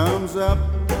moon comes up,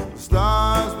 the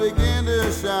stars begin to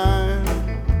shine.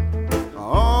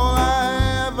 All I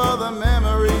have are the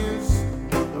memories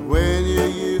of when you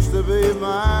used to be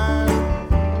mine.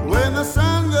 When the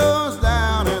sun goes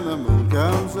down and the moon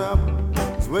comes up,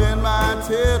 it's when my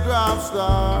teardrops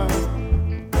start.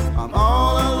 I'm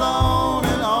all alone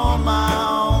and on my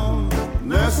own,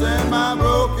 nursing my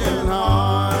broken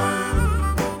heart.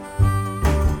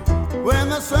 When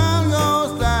the sun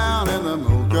goes down and the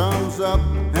moon comes up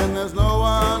and there's no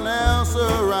one else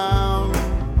around,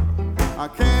 I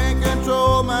can't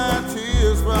control my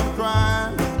tears from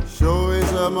crying, sure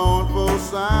is a mournful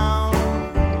sound.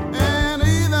 And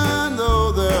even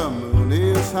though the moon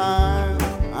is high,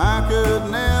 I could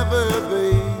never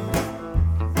be,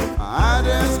 I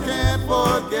just can't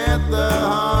forget the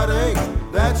heartache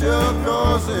that you're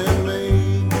causing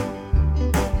me.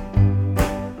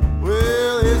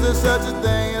 Well, is there such a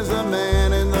thing as a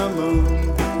man in the moon?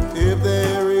 If there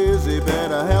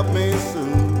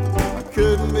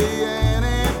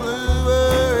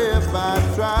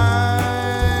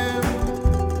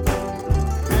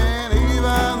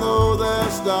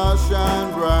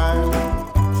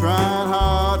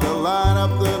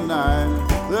the night.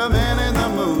 The man in the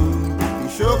moon, he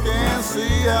sure can't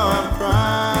see how I'm crying.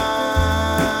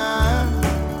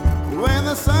 When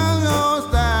the sun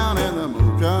goes down and the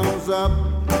moon comes up,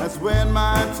 that's when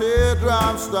my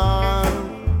teardrops start.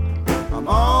 I'm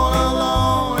all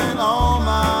alone and on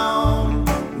my own,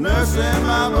 nursing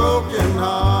my broken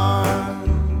heart.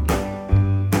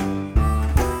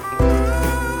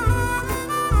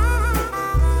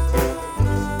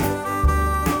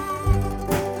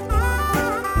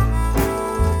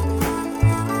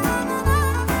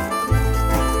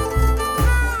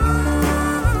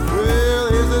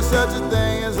 Such a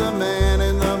thing as a man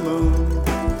in the moon.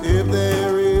 If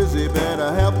there is, he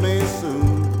better help me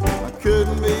soon. I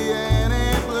couldn't be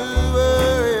any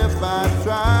bluer if I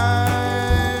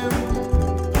tried.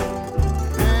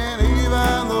 And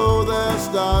even though the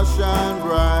stars shine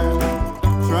bright,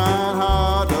 trying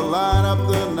hard to light up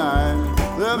the night,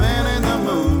 the man in the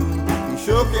moon, he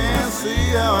sure can't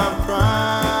see how I'm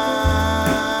crying.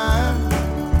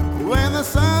 When the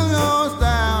sun goes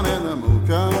down and the moon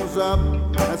comes up,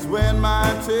 that's when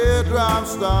my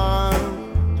teardrops start.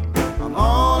 I'm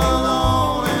all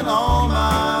alone and on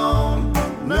my own,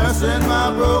 nursing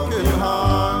my broken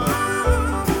heart.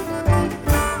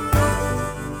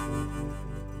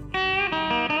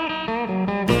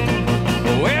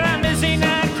 Well, I'm busy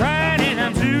not crying and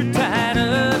I'm too tired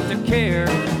up to care.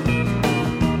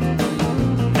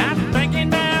 Not thinking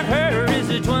about her is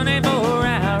a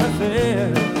 24-hour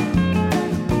affair.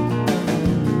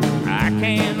 I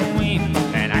can't win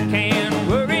and I can't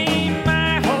worry.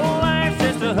 My whole life's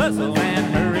just a hustle and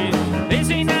hurry.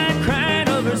 Busy not crying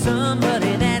over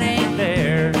somebody that ain't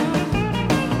there.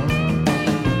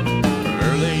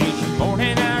 Early each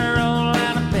morning I roll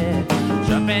out of bed,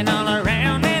 jumping all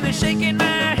around and shaking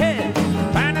my head,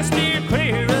 trying to steer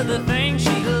clear of the things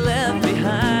she left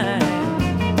behind.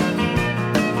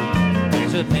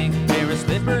 There's a pink pair of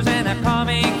slippers and a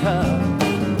coffee cup,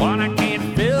 one I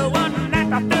can't fill, one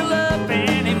that I fill up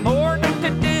anymore. Got to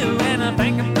do and I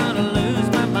think I'm gonna lose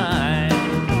my mind.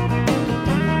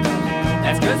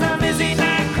 That's 'cause I'm busy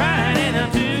not crying and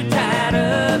I'm too tired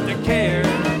up to care.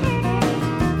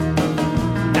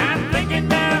 Not thinking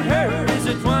about her is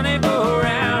a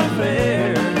 24-hour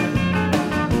affair.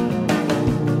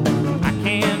 I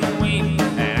can't win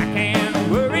and I can't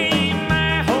worry.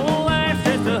 My whole life's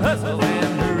just a hustle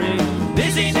and hurry.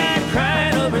 Busy not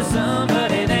crying over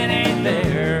somebody that ain't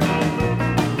there.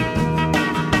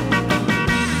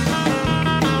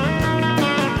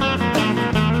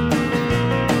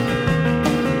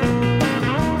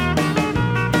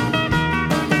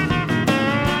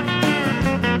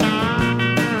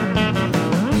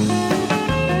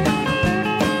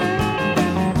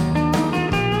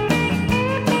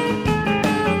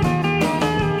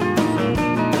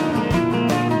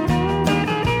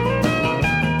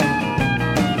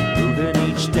 Moving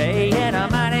each day at a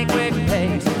mighty quick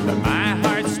pace, but my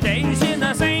heart stays in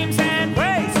the same sad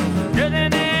place. Nothing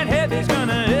that heavy's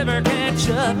gonna ever catch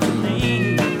up to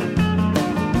me.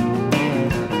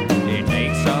 It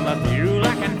takes all the fuel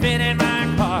I can fit in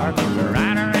my car to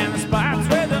ride around the spots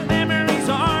where the memories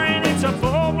are, and it's a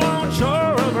full-blown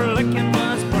chore overlooking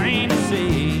what's plain to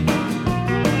see.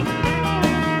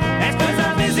 That's 'cause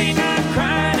I'm busy not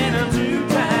crying and I'm too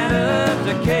tired up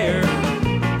to care.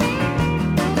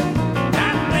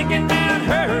 Not thinking about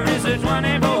her is a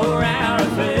 24-hour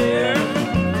affair.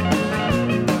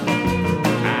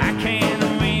 I can't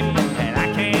win and I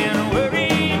can't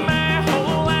worry. My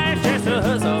whole life's just a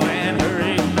hustle and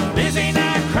hurry. Busy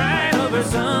not crying over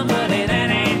somebody that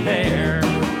ain't there.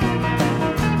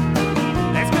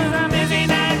 That's 'cause I'm busy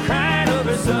not crying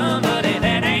over somebody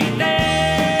that ain't there.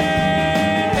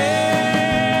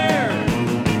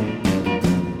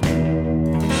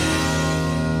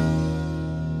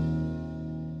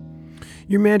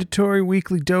 Your mandatory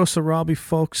weekly dose of Robbie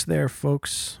Fulks there,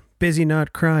 folks. Busy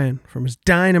Not Crying from his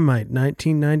dynamite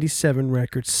 1997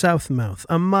 record, Southmouth.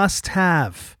 A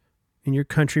must-have in your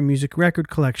country music record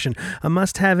collection. A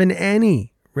must-have in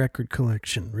any record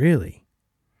collection, really.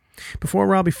 Before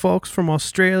Robbie Fulks from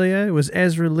Australia, it was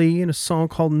Ezra Lee and a song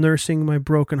called Nursing My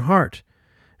Broken Heart.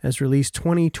 Ezra Lee's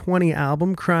 2020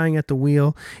 album, Crying at the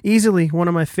Wheel. Easily one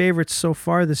of my favorites so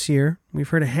far this year. We've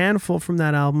heard a handful from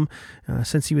that album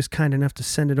since he was kind enough to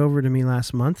send it over to me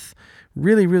last month.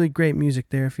 Really, really great music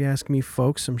there, if you ask me,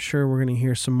 folks. I'm sure we're going to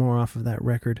hear some more off of that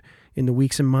record in the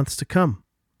weeks and months to come.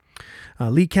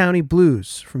 Lee County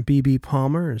Blues from B.B.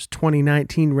 Palmer, his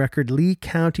 2019 record, Lee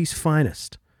County's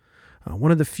Finest.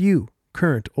 One of the few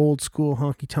current old-school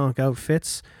honky-tonk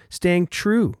outfits, staying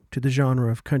true to the genre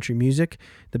of country music.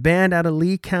 The band out of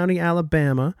Lee County,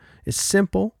 Alabama, is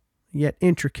simple, yet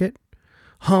intricate.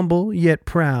 humble yet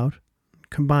proud,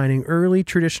 combining early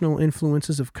traditional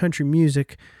influences of country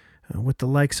music with the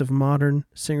likes of modern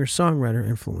singer-songwriter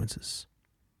influences.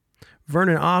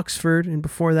 Vernon Oxford, and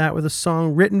before that with a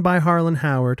song written by Harlan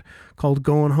Howard called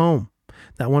Going Home.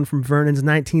 That one from Vernon's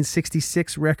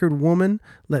 1966 record, Woman,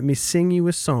 Let Me Sing You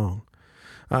a Song.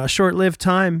 A short-lived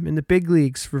time in the big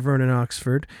leagues for Vernon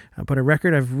Oxford, but a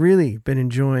record I've really been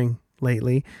enjoying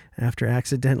lately after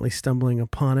accidentally stumbling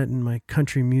upon it in my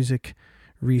country music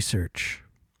research.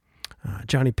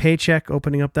 Johnny Paycheck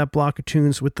opening up that block of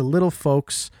tunes with the Little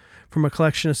Folks from a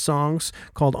collection of songs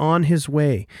called On His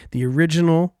Way, the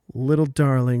original Little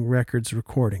Darling Records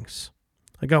recordings.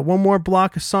 I got one more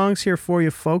block of songs here for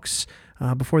you folks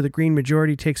before the Green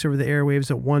Majority takes over the airwaves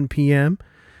at 1 p.m.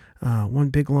 One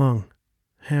big long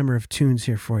hammer of tunes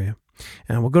here for you.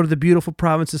 And we'll go to the beautiful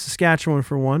province of Saskatchewan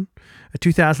for one, a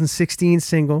 2016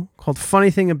 single called Funny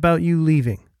Thing About You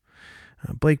Leaving.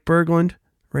 Blake Berglund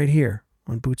right here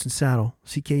on Boots and Saddle,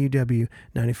 CKUW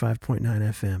 95.9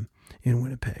 FM in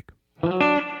Winnipeg.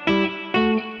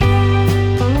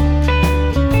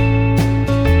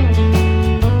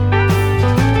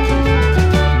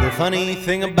 The funny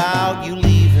thing about you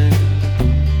leaving,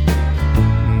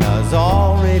 I was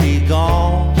already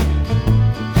gone.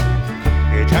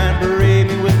 You're trying to berate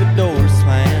me with the door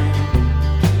slam.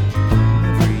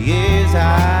 For years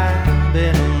I've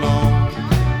been alone.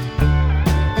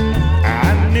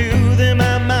 I knew that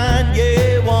my mind,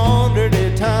 wandered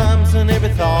at times. I never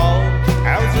thought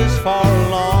I was this far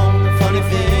along. The funny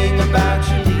thing about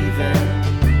you leaving,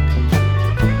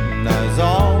 I was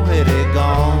already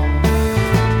gone.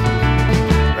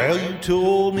 Well, you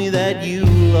told me that you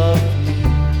loved me.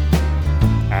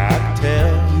 I could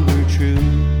tell you were true.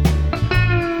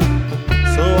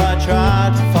 So I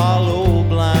tried to follow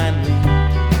blindly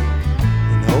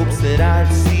in hopes that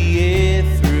I'd see it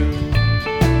through.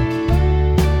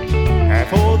 And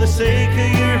for the sake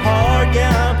of your heart,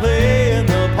 I'm playing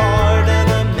the part of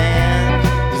the man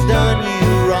who's done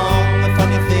you wrong. The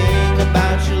funny thing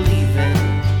about you leaving,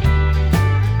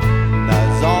 I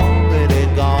was already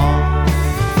gone.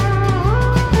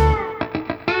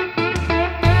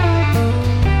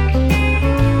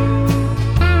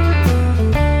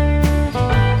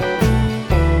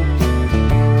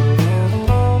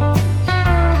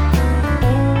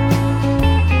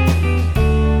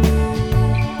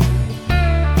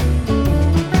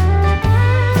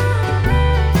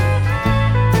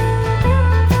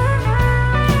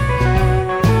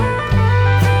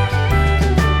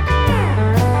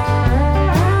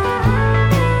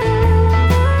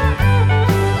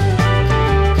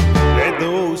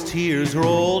 Tears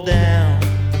roll down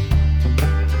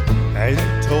as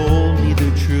you told me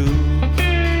the truth.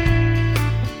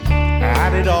 I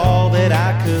did all that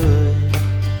I could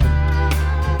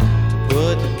to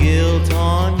put the guilt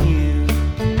on you.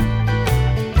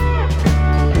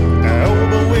 Oh,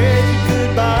 but when you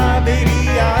goodbye, baby,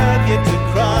 I've yet to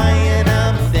cry, and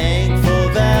I'm thankful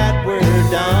that we're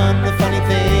done. The funny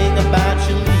thing about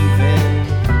you leaving,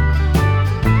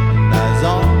 I was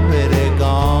already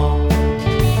gone.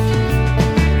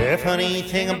 The funny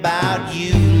thing about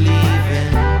you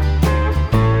leaving,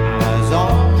 I was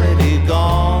already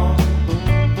gone.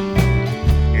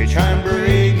 You're trying to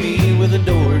berate me with a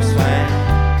door slam,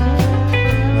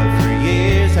 but for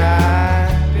years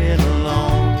I've been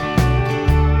alone.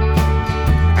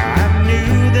 I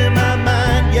knew that my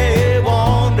mind,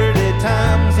 wandered at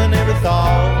times. I never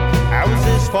thought I was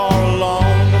this far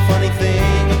along. The funny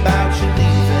thing about you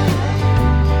leaving,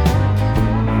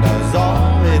 I was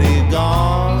already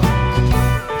gone.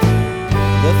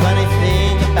 The funny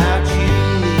thing about you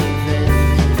leaving,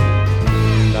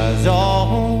 I was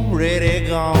already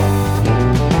gone.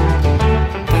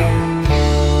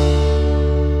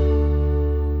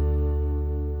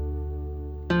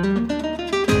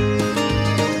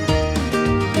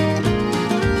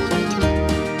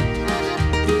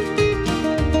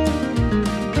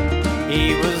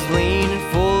 He was lean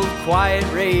and full of quiet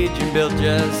rage and built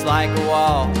just like a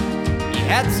wall. He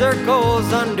had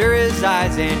circles under his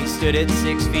eyes and he stood at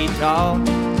 6 feet tall.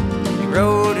 He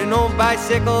rode an old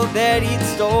bicycle that he'd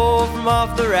stole from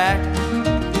off the rack.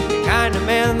 The kind of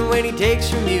man that when he takes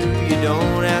from you, you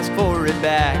don't ask for it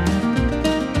back.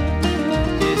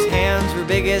 His hands were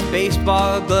big as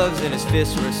baseball gloves and his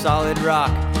fists were solid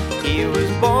rock. He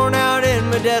was born out in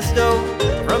Modesto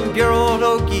from pure old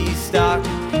Okie stock.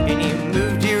 And he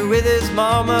moved here with his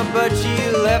mama, but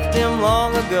she left him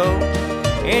long ago.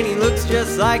 And he looks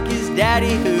just like his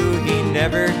daddy, who he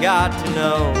never got to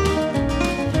know.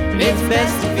 It's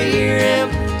best to fear him,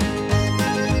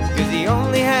 'cause he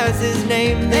only has his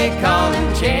name. They call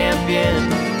him Champion,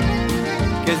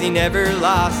 'cause 'cause he never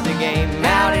lost a game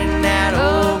out in that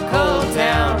old cold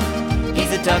town. He's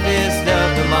the toughest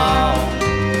of them all.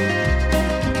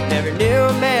 Never knew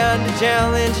a man to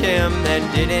challenge him that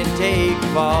didn't take a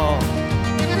fall.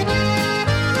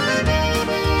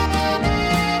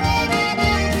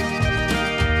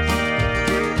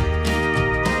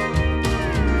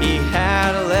 He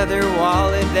had a leather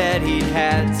wallet that he'd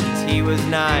had since he was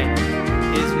 9.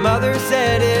 His mother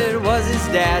said it was his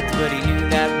dad's, but he knew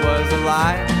that was a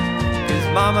lie. His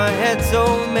mama had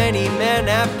so many men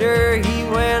after he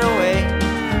went away.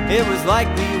 It was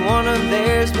likely one of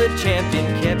theirs, but Champion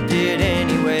kept it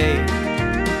anyway.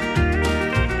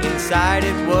 Inside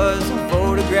it was a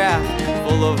photograph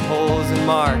full of holes and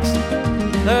marks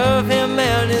of him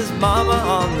and his mama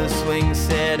on the swing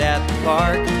set at the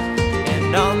park.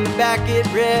 And on the back it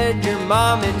read, your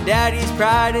mom and daddy's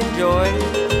pride and joy.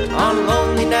 On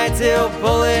lonely nights he'll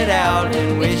pull it out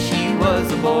and wish he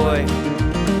was a boy.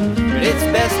 But it's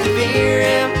best to fear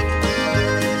him,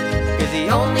 'cause he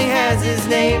only has his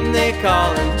name, they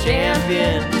call him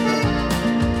Champion.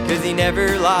 'Cause he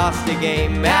never lost a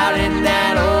game out in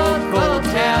that old cold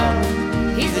town.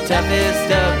 He's the toughest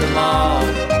of them all.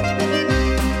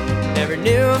 Never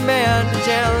knew a man to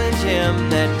challenge him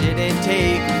that didn't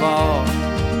take a fall.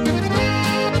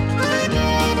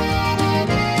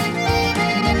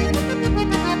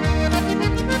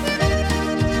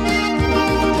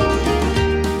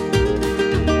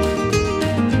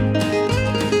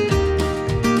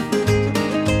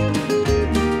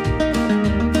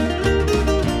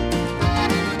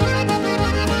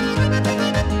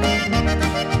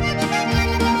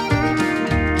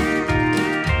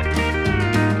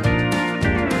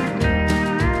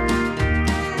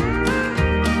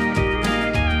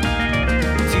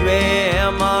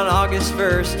 August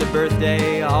 1st, a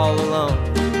birthday all alone.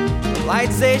 The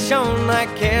lights they shone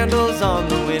like candles on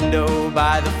the window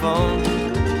by the phone.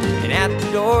 And at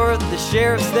the door the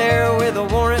sheriff's there with a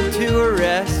warrant to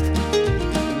arrest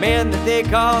the man that they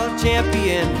call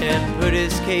Champion and put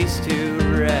his case to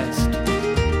rest.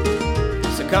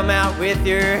 So come out with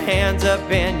your hands up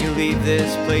and you leave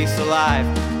this place alive.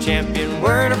 Champion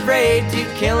weren't afraid to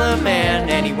kill a man,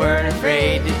 and he weren't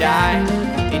afraid to die.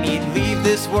 And he'd leave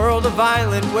this world a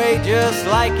violent way just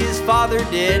like his father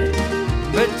did.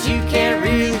 But you can't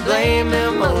really blame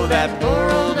him, oh that poor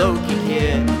old Okie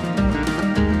kid.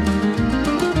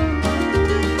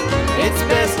 It's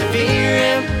best to fear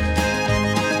him,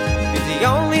 'cause he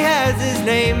only has his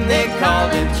name, they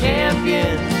called him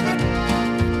Champion.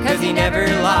 'Cause he never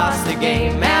lost a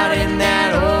game out in that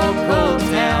old cold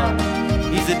town.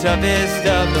 He's the toughest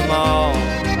of them all.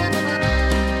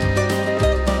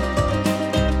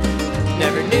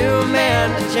 Never knew a man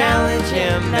to challenge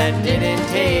him that didn't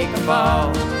take a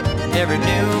fall. Never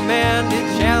knew a man to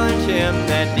challenge him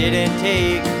that didn't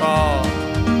take a fall.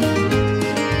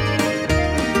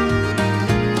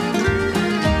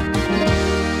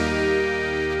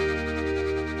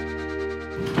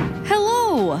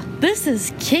 Hello, this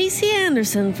is Casey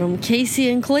Anderson from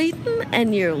Casey and Clayton,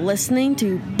 and you're listening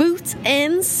to Boots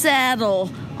and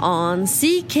Saddle on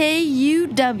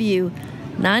CKUW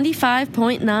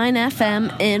 95.9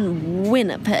 FM in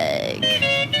Winnipeg.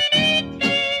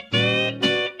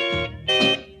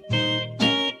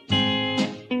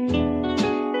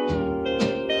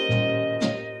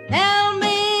 Tell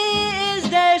me, is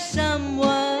there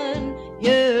someone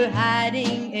you're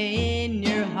hiding in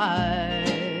your heart?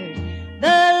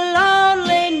 The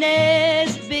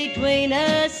loneliness between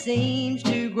us seems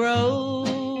to grow.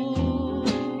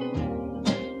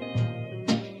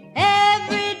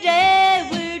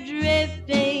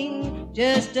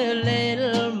 Just a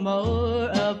little more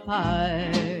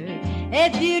apart.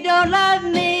 If you don't love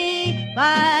me,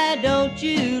 why don't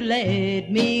you let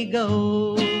me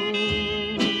go?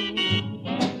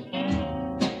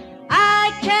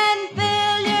 I can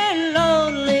feel your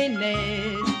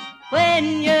loneliness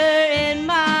when you're in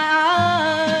my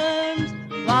arms.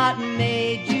 What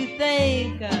made you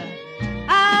think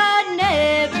I'd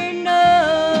never know?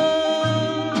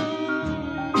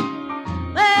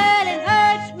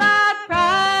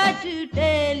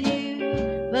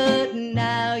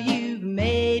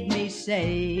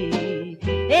 Say,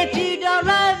 if you don't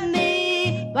love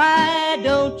me, why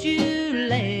don't you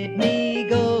let me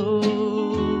go?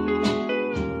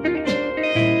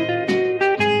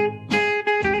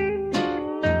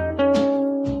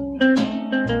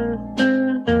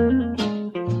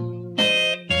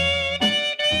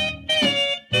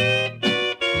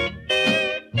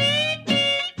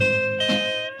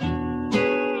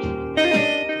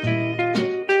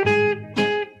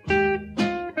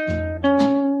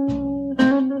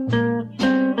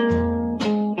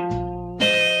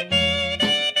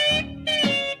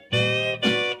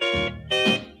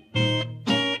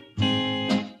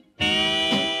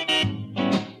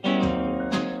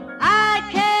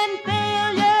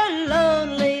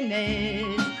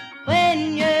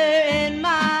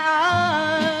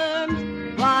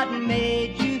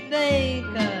 made you think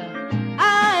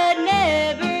I'd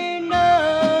never know.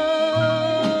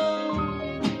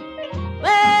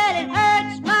 Well, it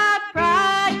hurts my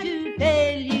pride to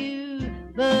tell you,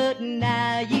 but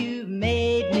now you've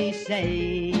made me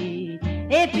say,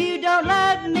 if you don't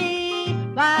love me,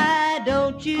 why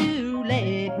don't you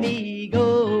let me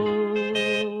go?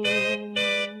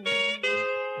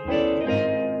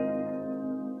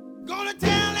 Gonna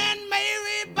tell Aunt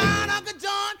Mary about Uncle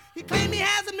John. He claimed he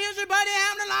has a misery, but he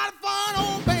having a lot of fun.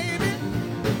 Oh, baby.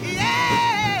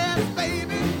 Yes,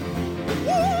 baby.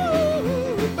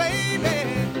 Woo, baby.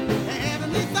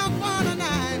 Having me some fun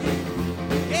tonight.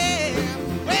 Yeah.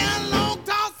 Well, long,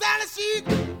 tall Sally, she's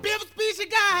built a species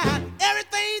guy.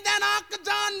 Everything that Uncle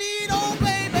John need. Oh,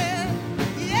 baby.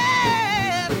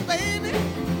 Yes, baby.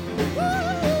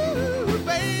 Woo,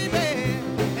 baby.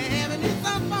 Having me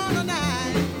some fun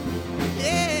tonight.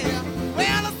 Yeah.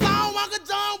 Well, I saw Uncle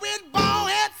John with bald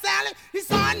head Sally. He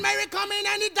saw Aunt Mary coming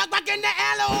and he ducked back in the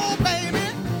alley. Oh, baby.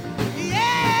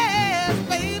 Yes,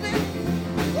 baby.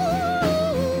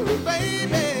 Woo,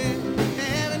 baby.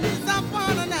 Having me some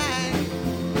fun tonight.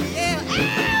 Yeah.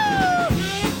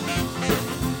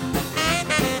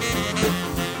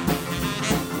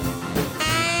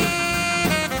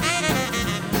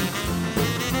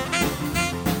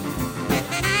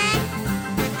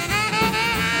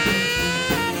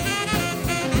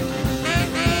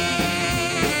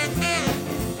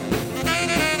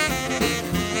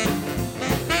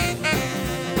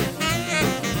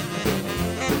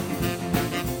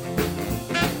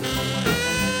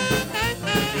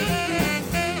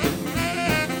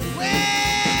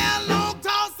 Well, long,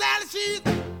 tall Sally, she's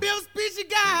built species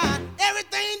guy.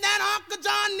 Everything that Uncle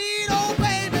John need, oh,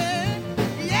 baby.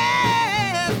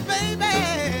 Yes, baby.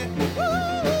 Woo,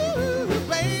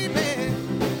 baby.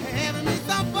 Having me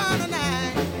some fun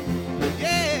tonight.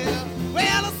 Yeah.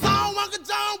 Well, I saw Uncle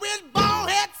John with bald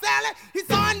head Sally. He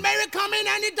saw Aunt Mary coming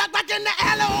and he ducked back in the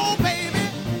alley, oh, baby.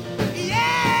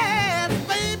 Yes,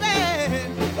 baby.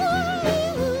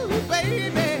 Woo,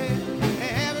 baby.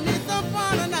 Having me some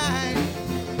fun tonight.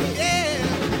 Yeah.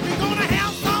 We're gonna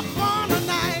have some fun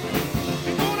tonight.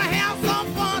 We're gonna have some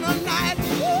fun tonight.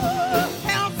 Woo,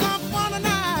 have some fun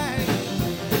tonight.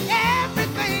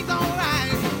 Everything's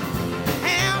alright.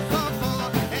 Have some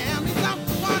fun. Have me some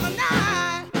fun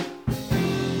tonight.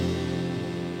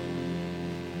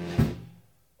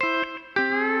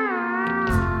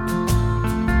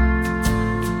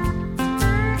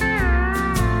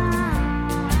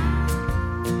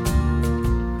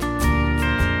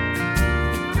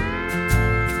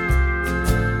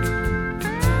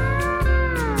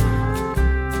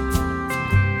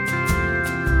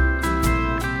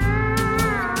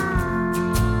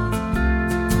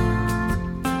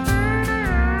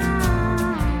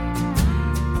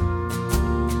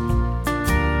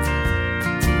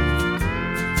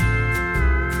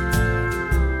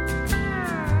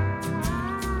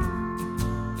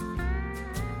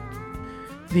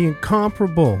 The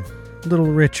incomparable Little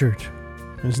Richard,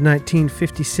 his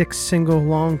 1956 single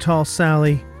Long Tall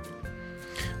Sally.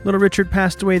 Little Richard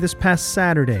passed away this past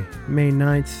Saturday, May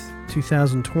 9th,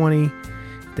 2020,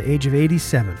 at the age of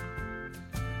 87.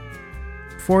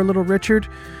 Before Little Richard,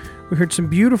 we heard some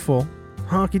beautiful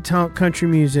honky-tonk country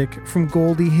music from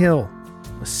Goldie Hill,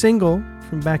 a single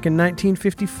from back in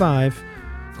 1955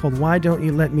 called Why Don't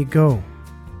You Let Me Go.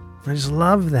 I just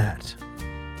love that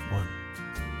one.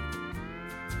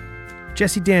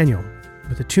 Jesse Daniel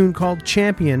with a tune called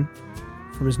Champion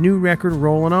from his new record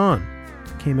Rollin' On.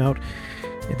 It came out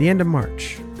at the end of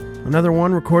March. Another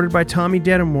one recorded by Tommy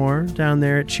Dedamore down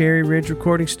there at Cherry Ridge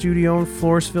Recording Studio in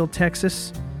Floresville,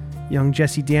 Texas. Young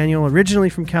Jesse Daniel, originally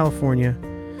from California,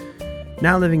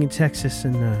 now living in Texas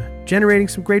and generating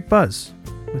some great buzz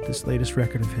with this latest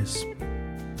record of his.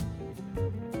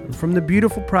 And from the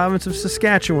beautiful province of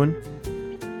Saskatchewan,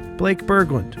 Blake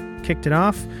Berglund kicked it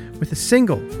off with a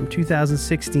single from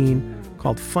 2016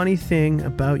 called Funny Thing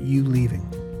About You Leaving.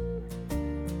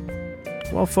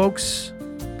 Well, folks,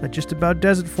 that just about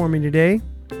does it for me today.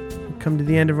 We've come to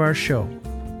the end of our show.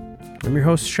 I'm your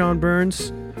host, Sean Burns,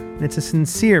 and it's a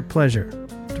sincere pleasure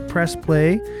to press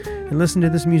play and listen to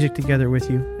this music together with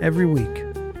you every week.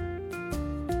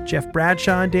 Jeff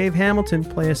Bradshaw and Dave Hamilton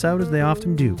play us out as they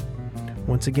often do.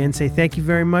 Once again, say thank you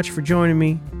very much for joining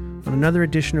me on another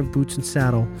edition of Boots and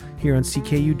Saddle here on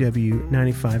CKUW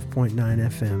 95.9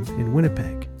 FM in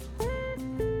Winnipeg.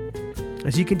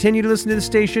 As you continue to listen to the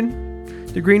station,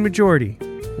 the Green Majority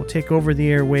will take over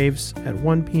the airwaves at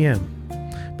 1 p.m.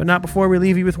 But not before we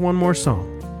leave you with one more song.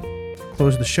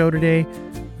 Close the show today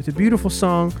with a beautiful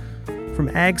song from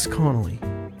Ags Connolly,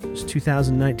 his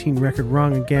 2019 record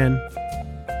Wrong Again.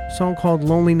 A song called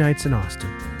Lonely Nights in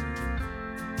Austin.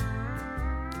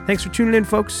 Thanks for tuning in,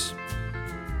 folks.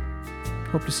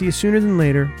 Hope to see you sooner than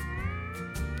later.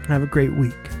 Have a great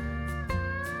week.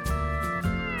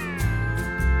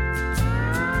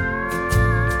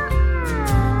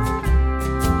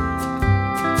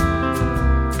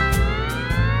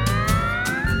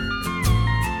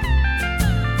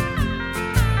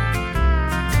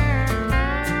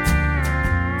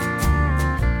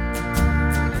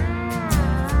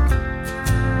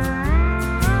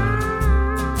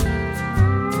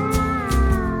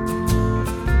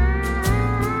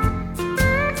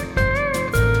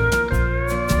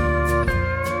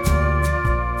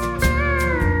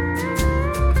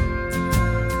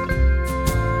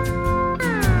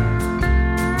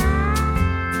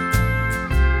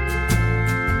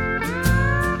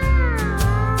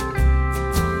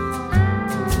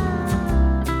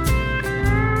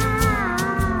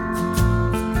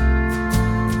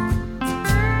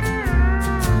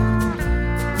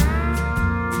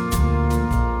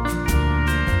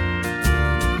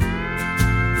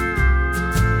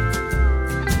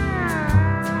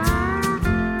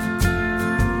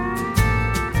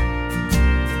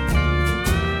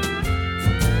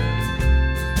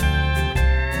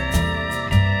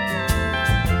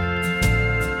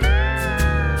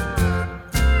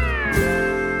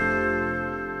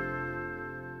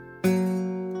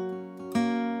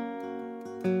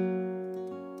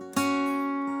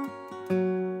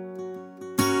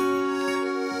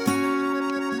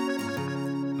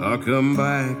 I'll come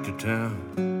back to town.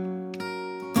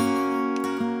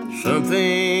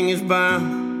 Something is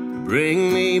bound to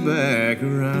bring me back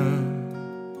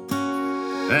around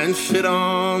and sit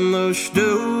on those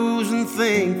stools and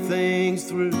think things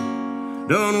through.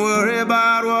 Don't worry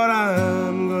about what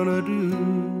I'm gonna do.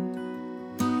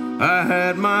 I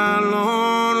had my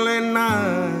lonely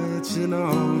nights in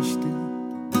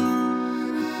Austin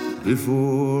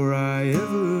before I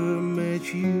ever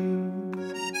met you.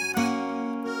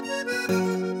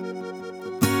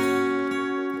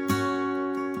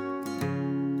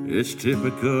 It's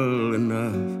typical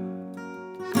enough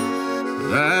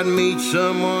that I'd meet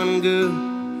someone good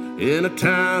in a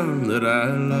town that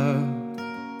I love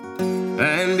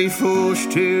and be forced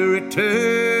to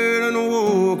return and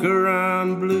walk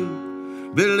around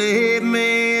blue. Believe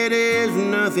me, it is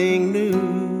nothing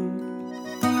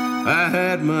new. I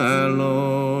had my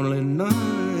lonely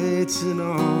nights in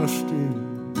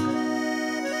Austin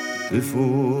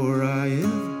before I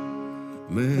ever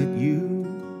met you.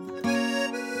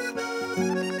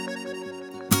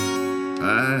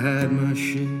 I had my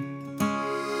share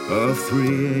of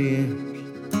 3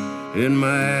 a.m.s in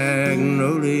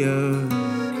Magnolia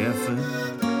Cafe,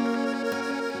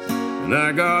 and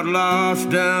I got lost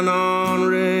down on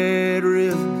Red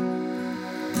River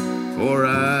before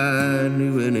I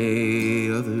knew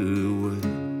any other way.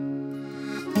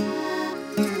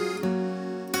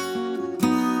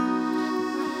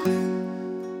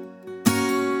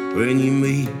 When you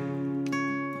meet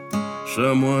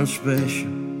someone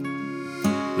special,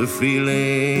 the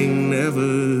feeling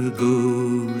never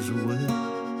goes away.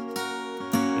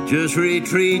 It just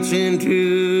retreats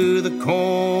into the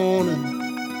corner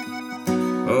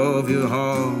of your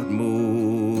heart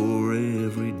more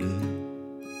every day.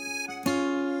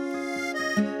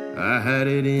 I had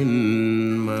it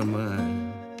in my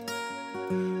mind,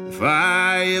 if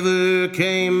I ever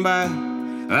came back,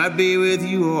 I'd be with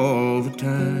you all the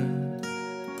time.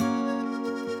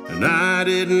 And I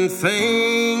didn't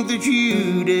think that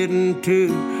you didn't too.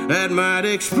 That might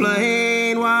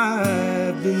explain why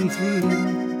I've been through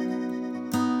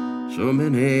so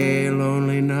many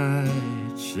lonely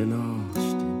nights in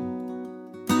Austin,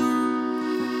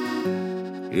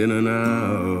 in and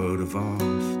out of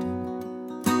Austin.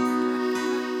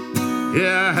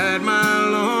 Yeah, I had my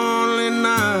lonely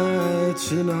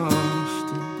nights in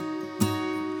Austin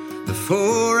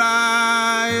before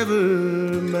I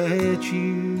ever met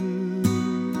you.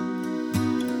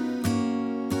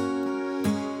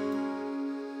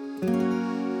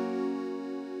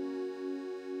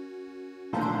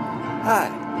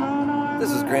 Hi, this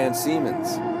is Grant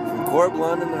Siemens from Corb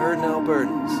Lund and the Herdin'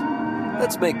 Albertans.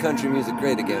 Let's make country music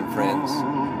great again, friends.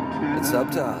 It's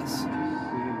up to us.